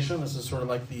vocation. This is sort of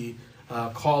like the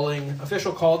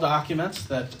official call documents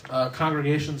that a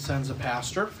congregation sends a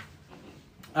pastor.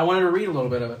 I wanted to read a little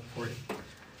bit of it for you.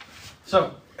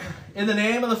 So, in the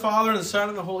name of the Father, and the Son,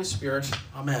 and the Holy Spirit,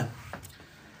 Amen.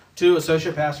 To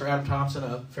Associate Pastor Adam Thompson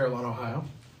of Fairlawn, Ohio,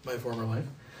 my former life.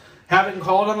 Having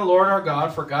called on the Lord our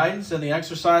God for guidance in the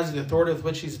exercise of the authority with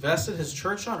which he's vested his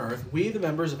church on earth, we, the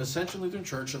members of Ascension Lutheran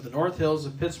Church of the North Hills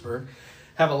of Pittsburgh,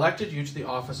 have elected you to the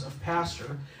office of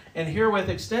pastor, and herewith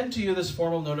extend to you this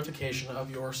formal notification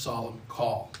of your solemn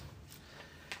call.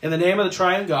 In the name of the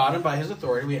Triune God and by his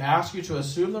authority, we ask you to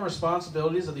assume the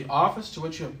responsibilities of the office to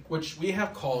which we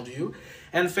have called you,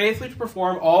 and faithfully to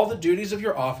perform all the duties of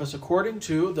your office according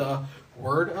to the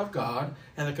Word of God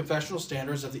and the confessional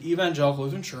standards of the Evangelical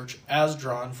Lutheran Church as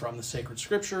drawn from the sacred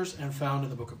scriptures and found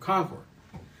in the Book of Concord.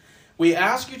 We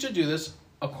ask you to do this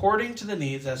according to the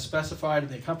needs as specified in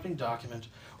the accompanying document,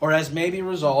 or as may be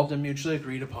resolved and mutually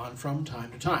agreed upon from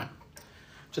time to time.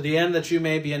 To the end that you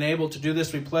may be enabled to do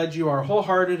this, we pledge you our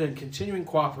wholehearted and continuing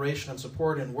cooperation and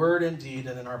support in word and deed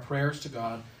and in our prayers to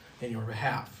God in your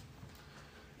behalf.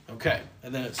 Okay,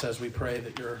 and then it says we pray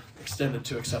that you're extended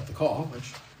to accept the call,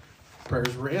 which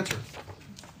prayers were answered.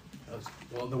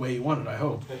 Well, the way you wanted, I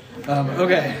hope.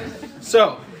 Okay,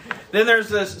 so then there's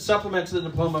this supplement to the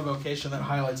diploma of vocation that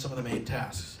highlights some of the main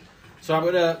tasks. So I'm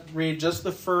going to read just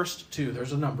the first two.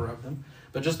 There's a number of them,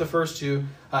 but just the first two.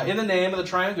 In the name of the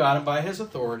triune God and by his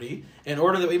authority, in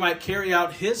order that we might carry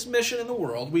out his mission in the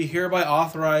world, we hereby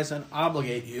authorize and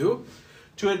obligate you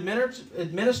to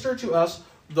administer to us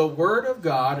the Word of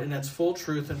God in its full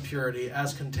truth and purity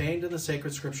as contained in the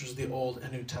sacred scriptures of the Old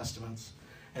and New Testaments,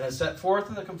 and as set forth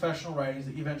in the confessional writings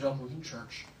of the Evangelical Lutheran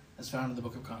Church, as found in the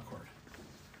Book of Concord.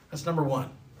 That's number one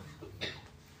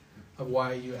of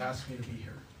why you asked me to be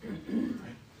here.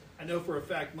 Right? I know for a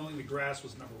fact mowing the grass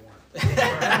was number one.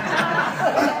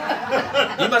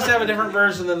 You must have a different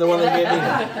version than the one that you gave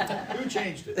me. Who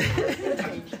changed it?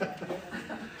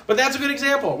 But that's a good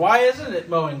example. Why isn't it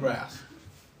mowing grass?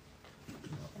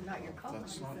 Not your calling.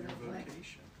 That's not your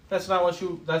vocation. That's not what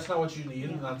you need,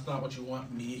 and that's not what you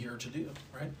want me here to do,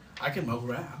 right? I can mow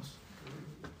grass,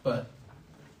 but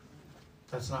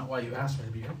that's not why you asked me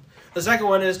to be here. The second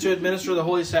one is to administer the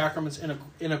holy sacraments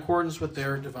in accordance with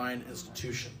their divine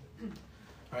institution.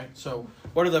 Right? So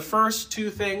what are the first two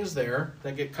things there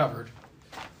that get covered?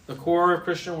 The core of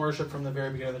Christian worship from the very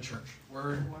beginning of the church.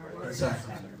 Word and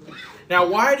sacrament. Now,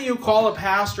 why do you call a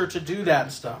pastor to do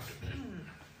that stuff?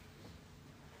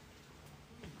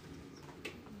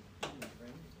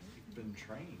 Been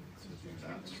trained to do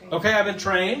that. Okay, I've been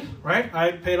trained, right?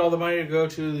 I paid all the money to go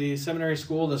to the seminary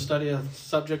school to study a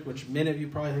subject which many of you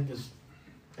probably think is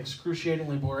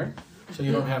excruciatingly boring, so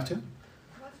you don't have to.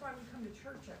 That's why we come to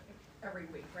church every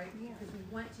week, right? Because we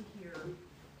want to hear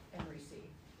and receive.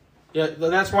 Yeah,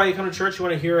 that's why you come to church. You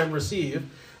want to hear and receive.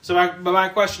 So my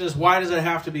question is, why does it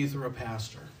have to be through a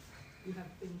pastor? You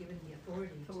have been given the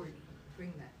authority to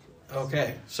bring that to us.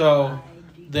 Okay, so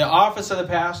the office of the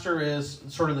pastor is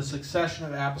sort of the succession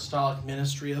of apostolic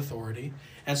ministry authority.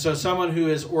 And so someone who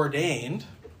is ordained,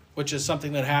 which is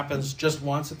something that happens just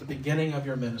once at the beginning of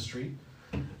your ministry,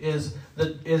 is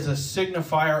a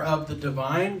signifier of the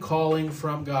divine calling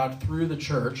from God through the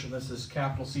church, and this is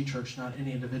capital C church, not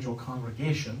any individual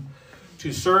congregation,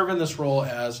 to serve in this role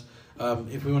as,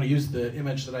 if we want to use the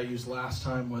image that I used last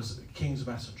time, was king's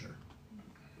messenger,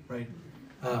 right?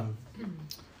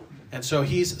 And so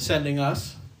he's sending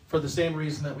us for the same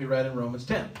reason that we read in Romans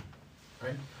 10,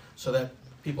 right? So that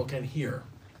people can hear.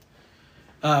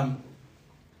 And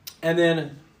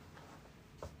then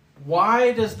why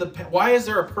is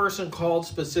there a person called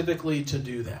specifically to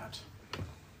do that?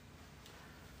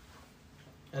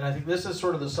 And I think this is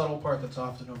sort of the subtle part that's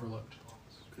often overlooked.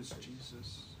 Because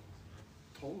Jesus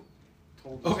told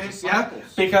Okay, his disciples. yeah,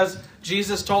 because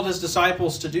Jesus told his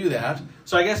disciples to do that.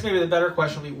 So I guess maybe the better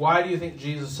question would be, why do you think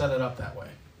Jesus set it up that way?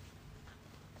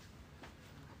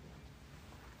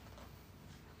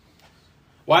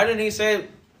 Why didn't he say,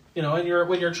 when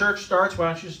your church starts,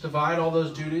 why don't you just divide all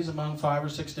those duties among 5 or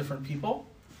 6 different people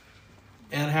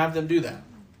and have them do that?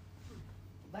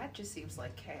 That just seems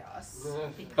like chaos.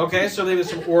 Okay, so maybe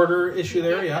some order issue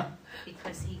there, yeah?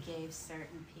 Because he gave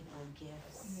certain people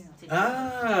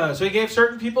gifts. So he gave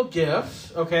certain people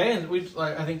gifts, okay, and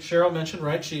I think Cheryl mentioned,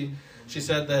 right? She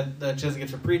said that she has a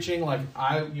gift of preaching. Like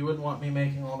you wouldn't want me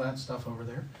making all that stuff over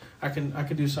there. I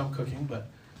could do some cooking, but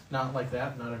not like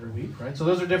that, not every week, right? So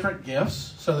those are different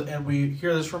gifts. And we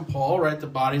hear this from Paul, right? The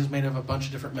body is made of a bunch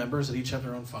of different members that each have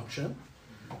their own function,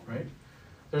 right?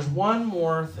 There's one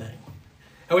more thing,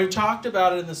 and we've talked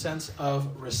about it in the sense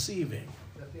of receiving.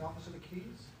 Is that the office of the keys?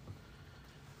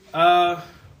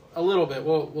 A little bit.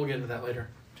 We'll get into that later.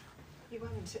 He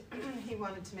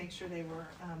wanted to make sure they were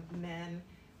men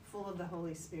full of the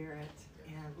Holy Spirit,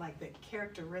 and like the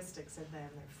characteristics of them,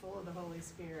 they're full of the Holy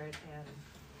Spirit, and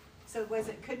so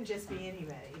couldn't just be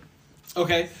anybody.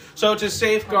 Okay, so to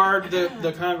safeguard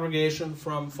the congregation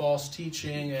from false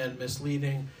teaching and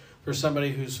misleading, for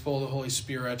somebody who's full of the Holy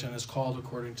Spirit and is called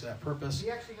according to that purpose.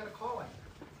 He actually had a calling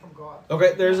from God.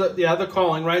 Okay, there's the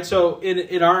calling, right? So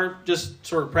in our, just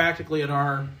sort of practically in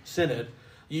our synod,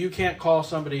 you can't call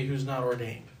somebody who's not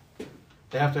ordained.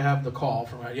 They have to have the call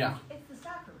from God. Yeah. It's the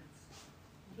sacraments.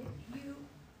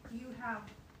 You have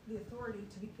the authority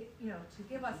to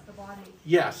give us the body.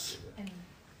 Yes.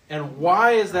 And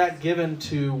why is that given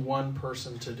to one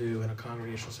person to do in a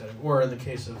congregational setting? Or in the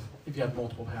case of, if you have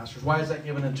multiple pastors, why is that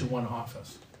given into one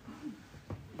office?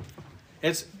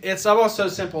 It's almost so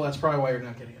simple, that's probably why you're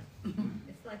not getting it.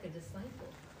 It's like a disciple.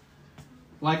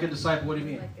 Like a disciple, what do you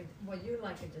mean? You're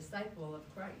like a disciple of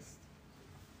Christ.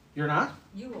 You're not?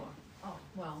 You are. Oh,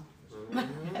 well.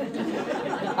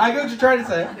 I get what you're trying to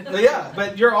say. But yeah,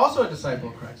 but you're also a disciple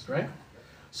of Christ, right?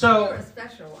 So You're a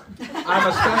special one. I'm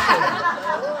a special one.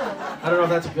 I don't know if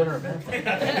that's a good or a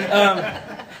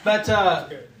bad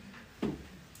thing.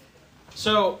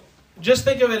 So just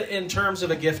think of it in terms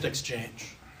of a gift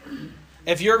exchange.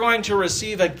 If you're going to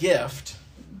receive a gift,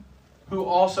 who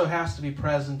also has to be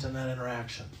present in that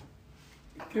interaction?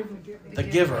 The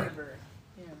giver.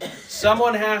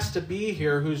 Someone has to be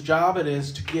here whose job it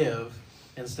is to give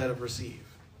instead of receive.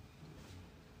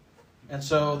 And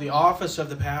so the office of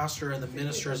the pastor and the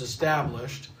minister is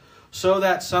established so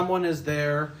that someone is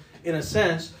there, in a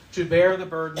sense, to bear the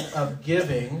burden of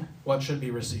giving what should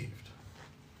be received.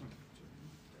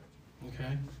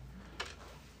 Okay?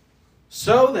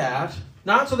 So that,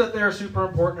 not so that they're super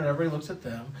important and everybody looks at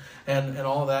them and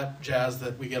all that jazz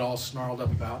that we get all snarled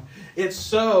up about. It's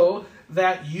so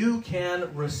that you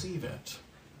can receive it.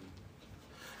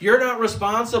 You're not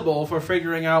responsible for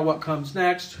figuring out what comes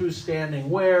next, who's standing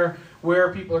where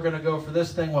people are going to go for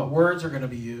this thing, what words are going to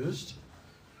be used.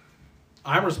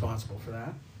 I'm responsible for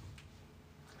that.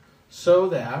 So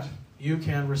that you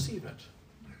can receive it.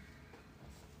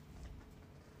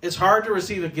 It's hard to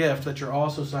receive a gift that you're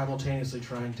also simultaneously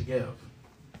trying to give.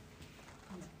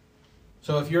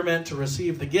 So if you're meant to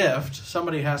receive the gift,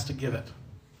 somebody has to give it.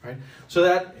 Right? So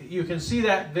that you can see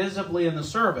that visibly in the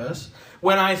service.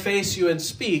 When I face you and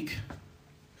speak,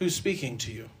 who's speaking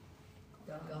to you?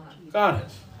 God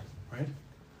is. Right?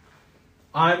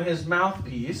 I'm his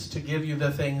mouthpiece to give you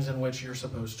the things in which you're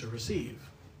supposed to receive.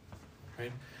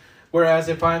 Right? Whereas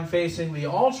if I'm facing the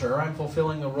altar, I'm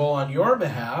fulfilling the role on your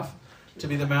behalf to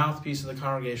be the mouthpiece of the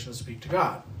congregation to speak to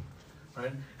God.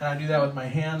 Right? And I do that with my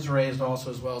hands raised also,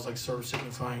 as well as like sort of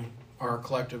signifying our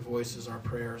collective voices, our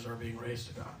prayers are being raised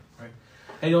to God. Right?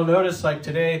 And you'll notice like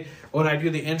today, when I do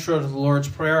the intro to the Lord's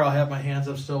Prayer, I'll have my hands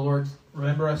up still. Lord,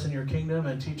 remember us in your kingdom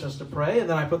and teach us to pray. And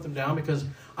then I put them down because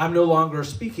I'm no longer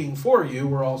speaking for you.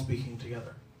 We're all speaking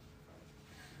together.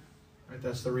 Right?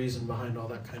 That's the reason behind all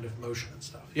that kind of motion and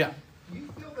stuff. Yeah? Do you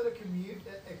feel that a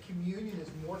communion is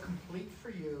more complete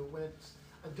for you when it's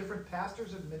a different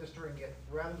pastor's administering it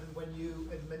rather than when you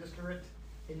administer it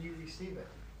and you receive it?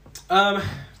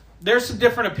 There's some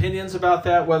different opinions about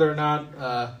that, whether or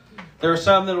not... there are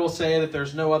some that will say that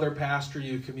there's no other pastor,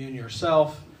 you commune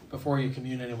yourself before you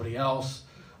commune anybody else.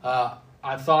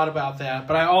 I've thought about that,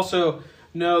 but I also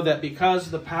know that because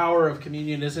the power of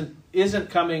communion isn't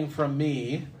coming from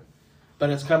me, but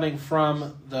it's coming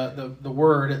from the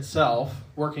Word itself,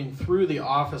 working through the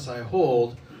office I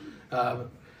hold.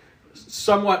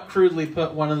 Somewhat crudely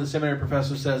put, one of the seminary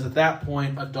professors says at that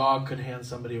point a dog could hand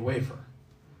somebody a wafer.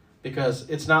 Because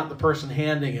it's not the person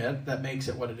handing it that makes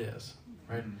it what it is.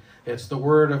 Right? It's the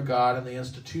Word of God and the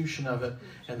institution of it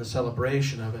and the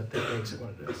celebration of it that makes it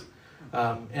what it is.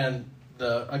 And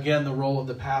the role of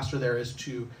the pastor there is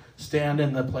to stand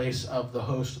in the place of the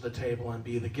host of the table and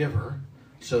be the giver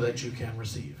so that you can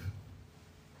receive.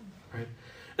 Right?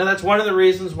 And that's one of the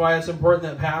reasons why it's important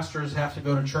that pastors have to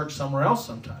go to church somewhere else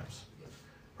sometimes.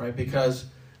 Right? Because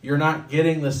you're not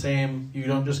getting the same, you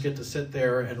don't just get to sit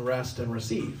there and rest and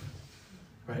receive.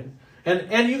 Right?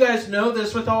 And you guys know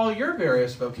this with all your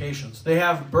various vocations. They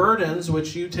have burdens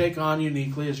which you take on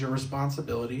uniquely as your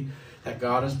responsibility that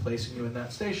God is placing you in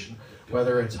that station.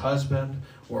 Whether it's husband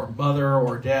or mother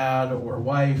or dad or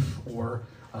wife or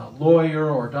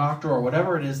lawyer or doctor or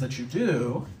whatever it is that you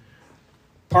do,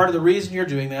 part of the reason you're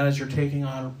doing that is you're taking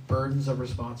on burdens of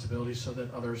responsibility so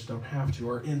that others don't have to,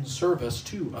 or in service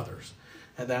to others.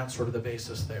 And that's sort of the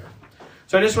basis there.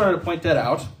 So I just wanted to point that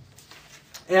out.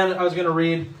 And I was going to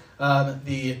read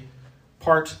the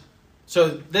part. So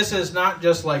this is not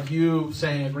just like you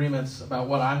saying agreements about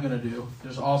what I'm going to do.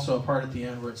 There's also a part at the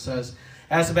end where it says,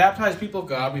 as the baptized people of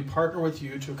God, we partner with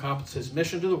you to accomplish his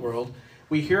mission to the world.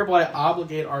 We hereby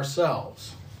obligate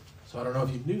ourselves. So I don't know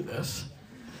if you knew this,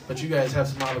 but you guys have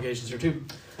some obligations here too.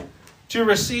 To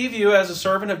receive you as a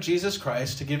servant of Jesus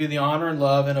Christ, to give you the honor and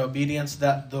love and obedience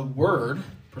that the Word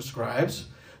prescribes,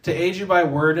 to aid you by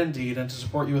word and deed, and to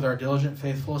support you with our diligent,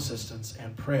 faithful assistance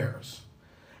and prayers,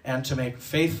 and to make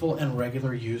faithful and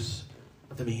regular use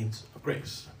of the means of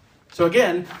grace. So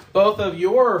again, both of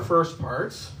your first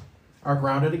parts are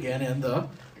grounded again in the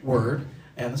Word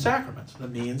and the sacraments, the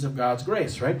means of God's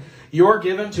grace, right? You're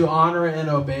given to honor and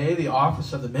obey the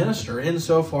office of the minister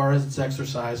insofar as it's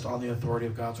exercised on the authority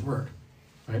of God's Word,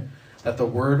 right? That the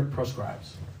Word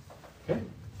prescribes. Okay?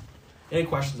 Any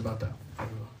questions about that?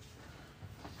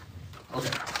 Okay.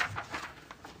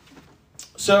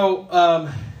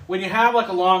 So when you have like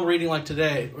a long reading like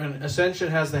today, when Ascension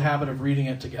has the habit of reading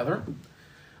it together,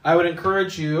 I would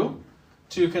encourage you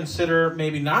to consider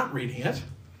maybe not reading it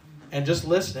and just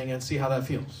listening and see how that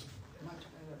feels.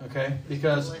 Okay?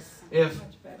 Because if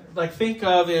like think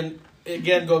of, and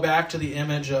again, go back to the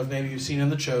image of maybe you've seen in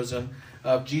The Chosen,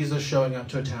 of Jesus showing up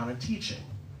to a town and teaching.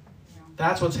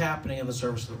 That's what's happening in the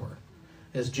service of the word,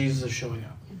 is Jesus is showing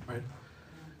up, right?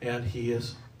 And he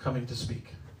is coming to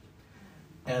speak.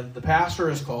 And the pastor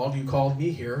is called, you called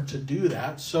me here to do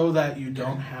that so that you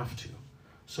don't have to,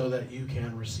 so that you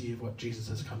can receive what Jesus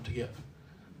has come to give.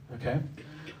 Okay?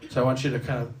 So I want you to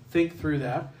kind of think through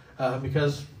that,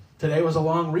 because today was a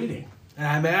long reading. And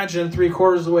I imagine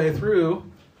 3/4 of the way through,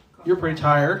 you're pretty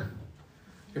tired.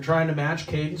 You're trying to match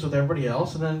cadence with everybody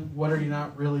else, and then what are you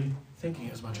not really thinking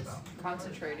as much about?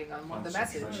 Concentrating on the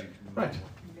message. Right.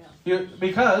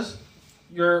 Because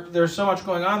there's so much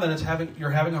going on that you're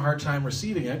having a hard time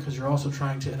receiving it, because you're also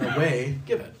trying to, in a way,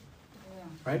 give it.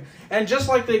 Right? And just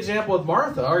like the example with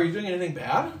Martha, are you doing anything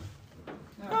bad?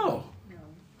 No.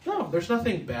 No, there's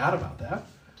nothing bad about that.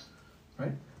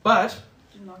 Right? But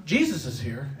Jesus is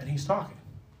here, and he's talking.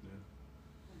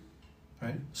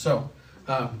 Right? So,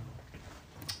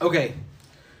 okay.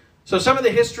 So some of the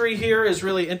history here is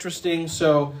really interesting.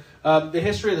 So the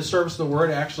history of the service of the word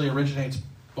actually originates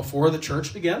before the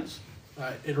church begins.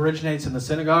 It originates in the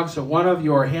synagogue. So one of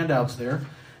your handouts there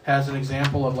has an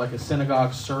example of like a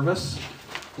synagogue service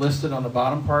listed on the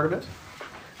bottom part of it.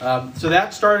 So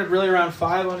that started really around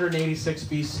 586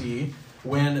 BC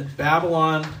when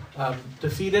Babylon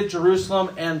defeated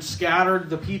Jerusalem and scattered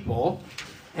the people.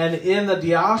 And in the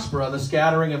diaspora, the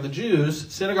scattering of the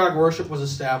Jews, synagogue worship was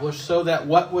established so that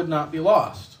what would not be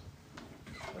lost?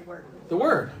 The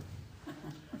word.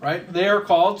 Right? They are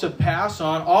called to pass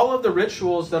on all of the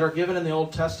rituals that are given in the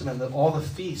Old Testament, that all the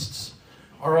feasts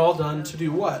are all done to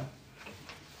do what?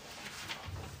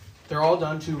 They're all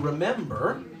done to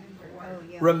remember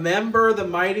the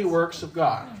mighty works of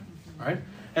God. Right?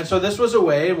 And so this was a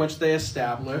way in which they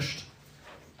established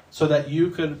so that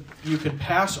you could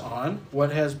pass on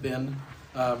what has been,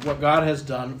 what God has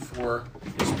done for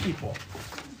his people.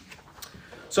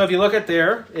 So if you look at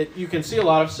there, you can see a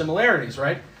lot of similarities,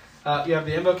 right? You have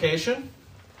the invocation,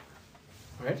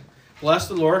 right? Bless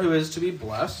the Lord who is to be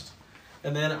blessed.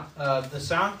 And then the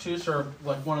Sanctus are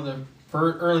like one of the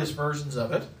earliest versions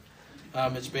of it.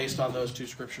 It's based on those two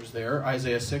scriptures there,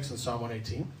 Isaiah 6 and Psalm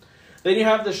 118. Then you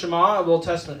have the Shema of Old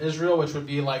Testament Israel, which would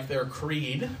be like their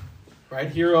creed, right?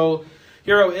 Hear, O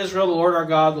Israel, the Lord our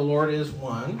God, the Lord is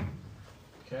one.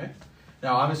 Okay?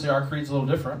 Now, obviously, our creed's a little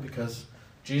different because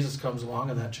Jesus comes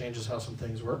along and that changes how some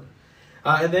things work.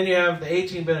 And then you have the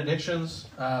 18 benedictions,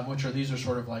 these are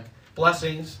sort of like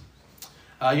blessings.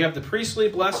 You have the priestly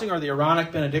blessing or the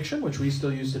Aaronic benediction, which we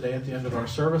still use today at the end of our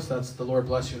service. That's the Lord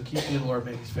bless you and keep you, the Lord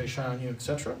make his face shine on you,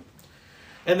 etc.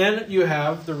 And then you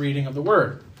have the reading of the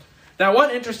word. Now,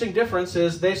 one interesting difference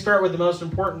is they start with the most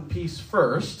important piece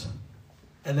first,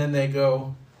 and then they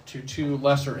go to two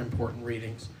lesser important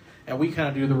readings. And we kind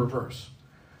of do the reverse.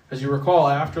 As you recall,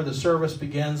 after the service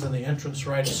begins and the entrance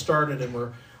rite is started,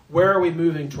 and where are we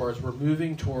moving towards? We're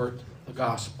moving toward the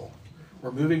gospel. We're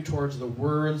moving towards the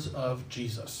words of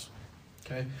Jesus.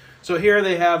 Okay, so here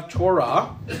they have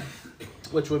Torah,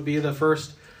 which would be the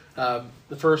first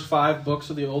 5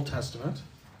 books of the Old Testament.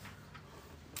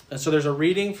 And so there's a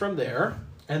reading from there,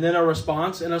 and then a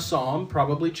response in a psalm,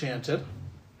 probably chanted.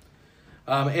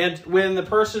 And when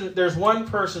there's one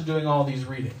person doing all these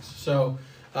readings. So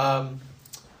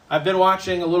I've been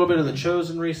watching a little bit of The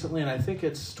Chosen recently, and I think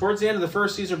it's towards the end of the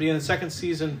first season or beginning of the second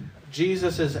season,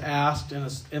 Jesus is asked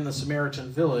in the Samaritan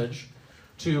village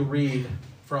to read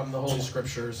from the Holy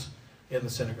Scriptures in the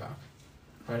synagogue.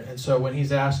 Right? And so when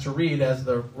he's asked to read as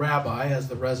the rabbi, as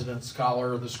the resident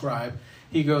scholar or the scribe,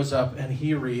 he goes up and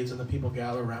he reads, and the people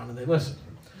gather around and they listen.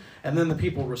 And then the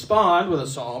people respond with a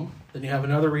psalm. Then you have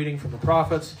another reading from the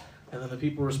prophets, and then the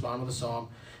people respond with a psalm.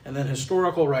 And then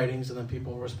historical writings, and then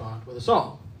people respond with a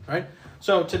psalm. Right?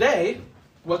 So today,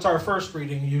 what's our first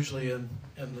reading usually in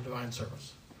the divine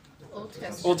service?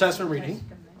 Old Testament reading.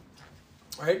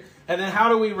 Right? And then how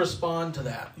do we respond to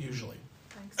that usually?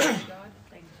 Thanks be to God.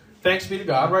 Thanks be to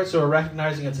God, right? So we're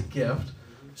recognizing it's a gift.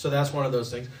 So that's one of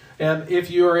those things. And if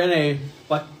you are in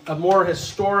a more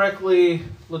historically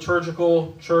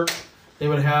liturgical church,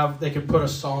 they could put a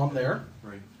psalm there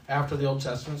after the Old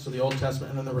Testament. So the Old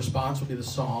Testament, and then the response would be the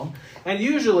psalm. And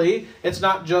usually it's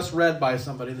not just read by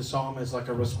somebody. The psalm is like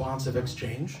a responsive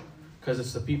exchange because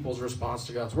it's the people's response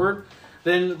to God's word.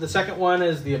 Then the second one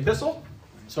is the epistle.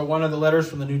 So one of the letters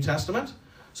from the New Testament.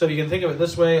 So if you can think of it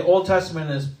this way, Old Testament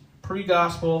is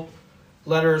pre-gospel,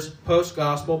 letters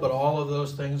post-gospel, but all of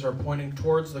those things are pointing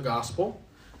towards the gospel,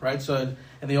 right? So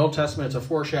in the Old Testament, it's a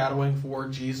foreshadowing for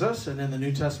Jesus, and in the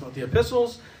New Testament, the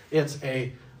epistles, it's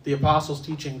the apostles'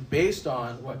 teaching based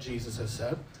on what Jesus has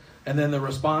said. And then the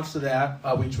response to that,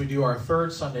 which we do our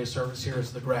third Sunday service here,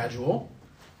 is the gradual,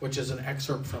 which is an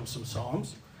excerpt from some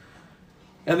Psalms.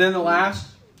 And then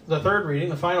the third reading,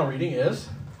 the final reading, is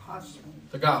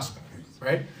the gospel,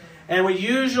 right? And we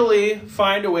usually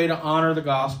find a way to honor the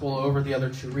gospel over the other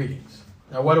two readings.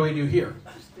 Now, what do we do here?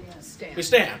 We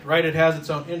stand, right? It has its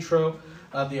own intro.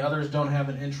 The others don't have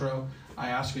an intro. I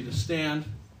ask you to stand,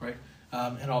 right?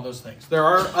 And all those things. There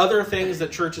are other things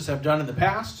that churches have done in the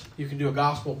past. You can do a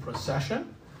gospel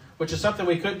procession, which is something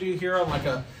we could do here on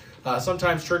like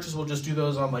sometimes churches will just do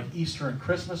those on like Easter and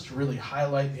Christmas to really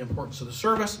highlight the importance of the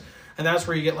service. And that's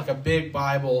where you get like a big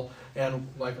Bible and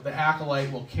like the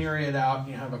acolyte will carry it out and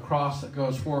you have a cross that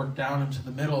goes forward down into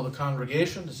the middle of the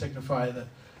congregation to signify that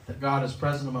God is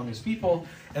present among his people.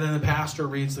 And then the pastor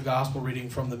reads the gospel reading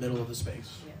from the middle of the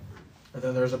space. And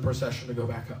then there's a procession to go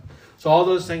back up. So all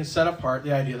those things set apart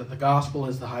the idea that the gospel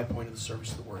is the high point of the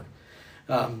service of the word.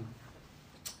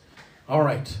 All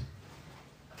right.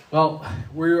 Well,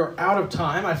 we're out of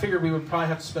time. I figured we would probably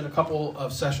have to spend a couple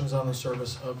of sessions on the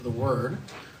service of the word.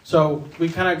 So we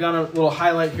kind of got a little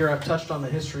highlight here. I've touched on the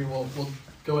history. We'll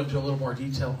go into a little more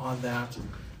detail on that.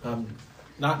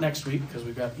 Not next week, because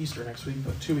we've got Easter next week,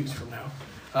 but 2 weeks from now.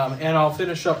 And I'll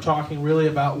finish up talking really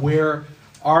about where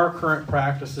our current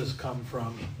practices come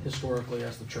from historically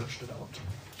as the church developed.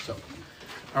 So,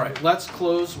 all right, let's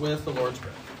close with the Lord's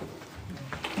Prayer.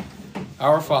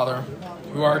 Our Father,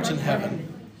 who art in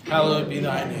heaven, hallowed be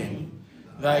thy name.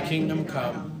 Thy kingdom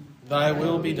come, thy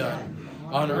will be done,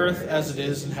 on earth as it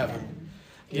is in heaven.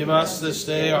 Give us this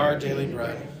day our daily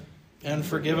bread, and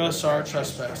forgive us our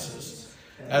trespasses,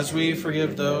 as we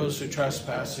forgive those who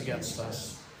trespass against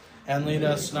us. And lead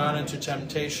us not into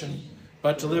temptation,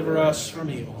 but deliver us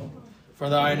from evil. For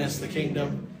thine is the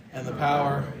kingdom, and the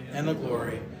power, and the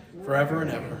glory, forever and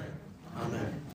ever. Amen.